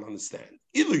don't understand.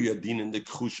 If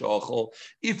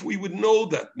we would know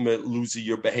that Luzi,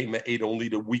 your behemoth ate only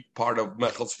the weak part of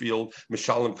Mechel's field,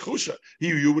 Mishalim Kusha,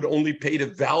 you would only pay the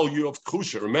value of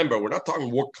Kusha. Remember, we're not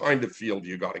talking what kind of field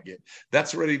you got to get.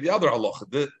 That's already the other halacha.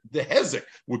 The hezek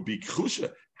would be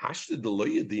Kusha.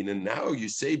 And now you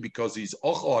say because he's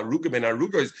Ochel Aruga ben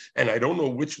Arugos, and I don't know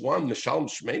which one, Mishalm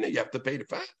Shmeina, you have to pay the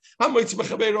fat.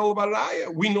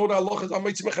 We know the halacha is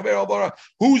Hamitz Mechaber al Bara.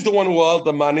 Who's the one who held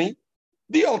the money?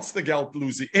 The Alts Geld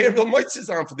Luzi. Erbil Moitz is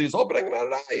on for this. I'll bring a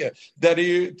raya that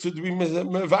he to be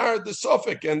mevar the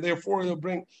suffix, and therefore he'll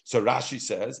bring. So Rashi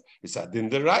says, he said, in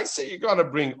the Raisa you got to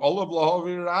bring olav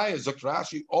lahavi raya. Zok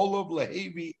Rashi olav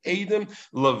lahavi edem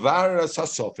lavara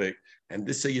sasofik. And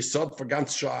this is a yisod for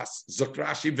ganz shas. Zok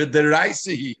Rashi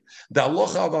v'deraisi. The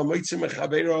halacha of Hamitz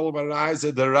Mechaber olav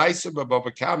raya the Raisa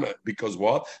b'bavakama, because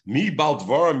what? Mi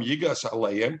baldvaram yigas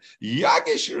aleim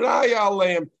yagish raya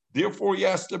aleim. Therefore, he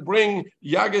has to bring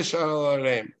Yagesh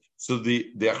Alarem. So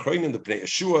the Achroin, the Pnei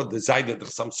Yeshua, the Zayden, the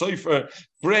Chasam Sofer,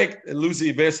 fragt,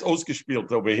 Lucy West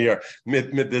ausgespielt over here,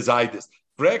 mit the Zaydes.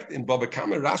 Fragt, in Baba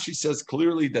Kama, Rashi says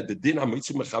clearly that the Din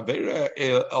HaMitzvah Mechavera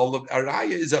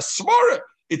Araya is a Svara.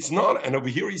 It's not, and over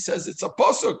here he says it's a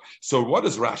pasuk. So what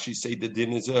does Rashi say? The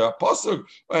Din is a pasuk,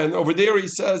 and over there he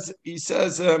says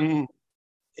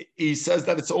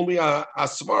that it's only a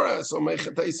svara. So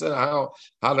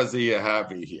how does he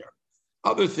have it here?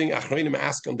 Other thing, Achronim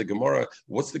ask on the Gemara,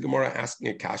 what's the Gemara asking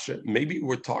a kasha? Maybe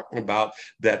we're talking about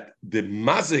that the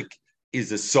mazik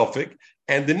is a suffix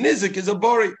and the nizik is a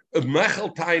bari.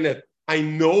 Mechel tainet. I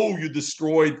know you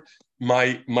destroyed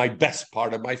my best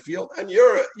part of my field, and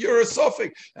you're a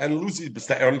suffix. And Lucy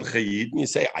and you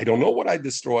say, I don't know what I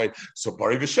destroyed. So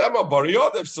Bari V'Shema, Bari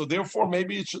Yodev. So therefore,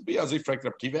 maybe it should be as if Frek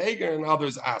Reb Kiva Eger and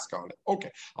others ask on it.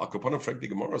 Okay, I'll go on Frek the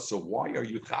Gemara. So why are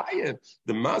you chayiv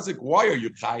the mazik? Why are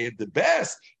you chayiv the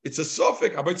best? It's a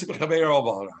suffix.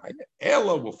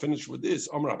 Ella will finish with this.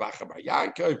 Amar Abacha Bar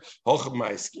Yaakov, Hochav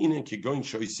Ma'askinen Kigoin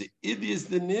Shoyse. It is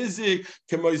the nizik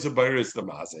kemoiz Bayris the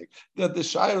mazik. That the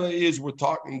shaila is we're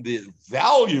talking the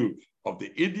value of the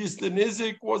idis, the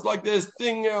nizik was like this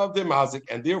thing of the mazik,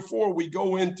 and therefore we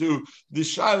go into the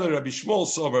shaila Rabbi Shmuel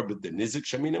Sover, but the nizik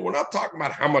shamina. We're not talking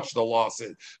about how much the loss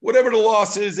is. Whatever the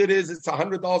loss is, it's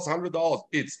 $100, $100.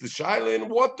 It's the shaila, and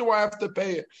what do I have to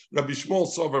pay it? Rabbi Shmuel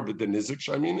Sover, but the nizik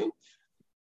shamina.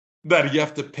 That you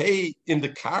have to pay in the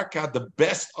karka the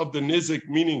best of the nizik,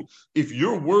 meaning if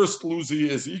your worst luzi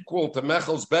is equal to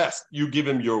Mechel's best, you give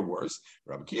him your worst.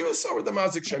 Rabbi Kiva saw the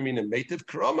mazik shamin and meitiv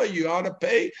krama, you ought to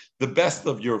pay the best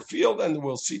of your field, and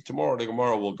we'll see tomorrow. The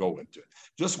Gemara will go into it.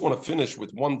 Just want to finish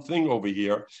with one thing over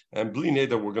here, and Bli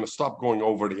Neder, we're going to stop going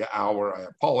over the hour. I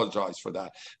apologize for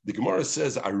that. The Gemara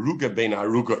says aruga bein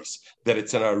arugos, that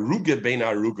it's an aruga bein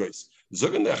arugos.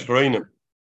 Zogen the achroinim.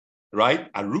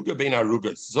 Right? Aruga bein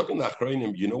arugas. Zogan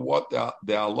achronim. You know what the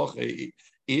halacha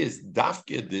is?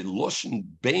 Dafke the loshen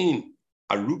bein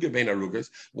aruga bein arugas.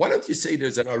 Why don't you say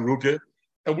there's an aruga,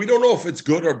 and we don't know if it's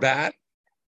good or bad?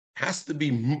 Has to be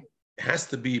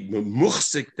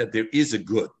muhsik that there is a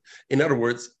good. In other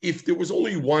words, if there was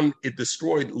only one, it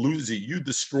destroyed Luzi. You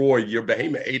destroyed your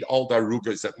behemoth. Ate all the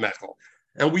arugas at Mechel,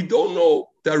 and we don't know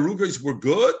the arugas were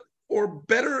good or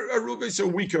better arugas or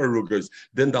weaker arugas,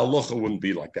 then the halacha wouldn't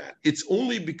be like that. It's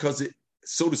only because it,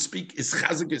 so to speak, is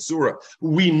chazak esura.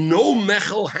 We know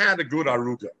Mechel had a good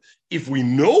aruga. If we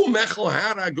know Mechel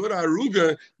had a good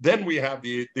aruga, then we have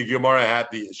the Gemara had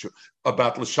the issue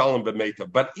about l'shalom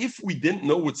b'meita. But if we didn't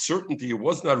know with certainty it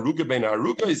wasn't aruga bein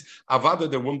arugas, avada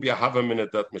there wouldn't be a half a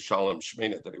minute that mishalom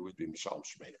shmeina, that it would be mishalom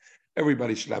shmeina.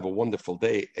 Everybody should have a wonderful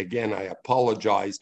day. Again, I apologize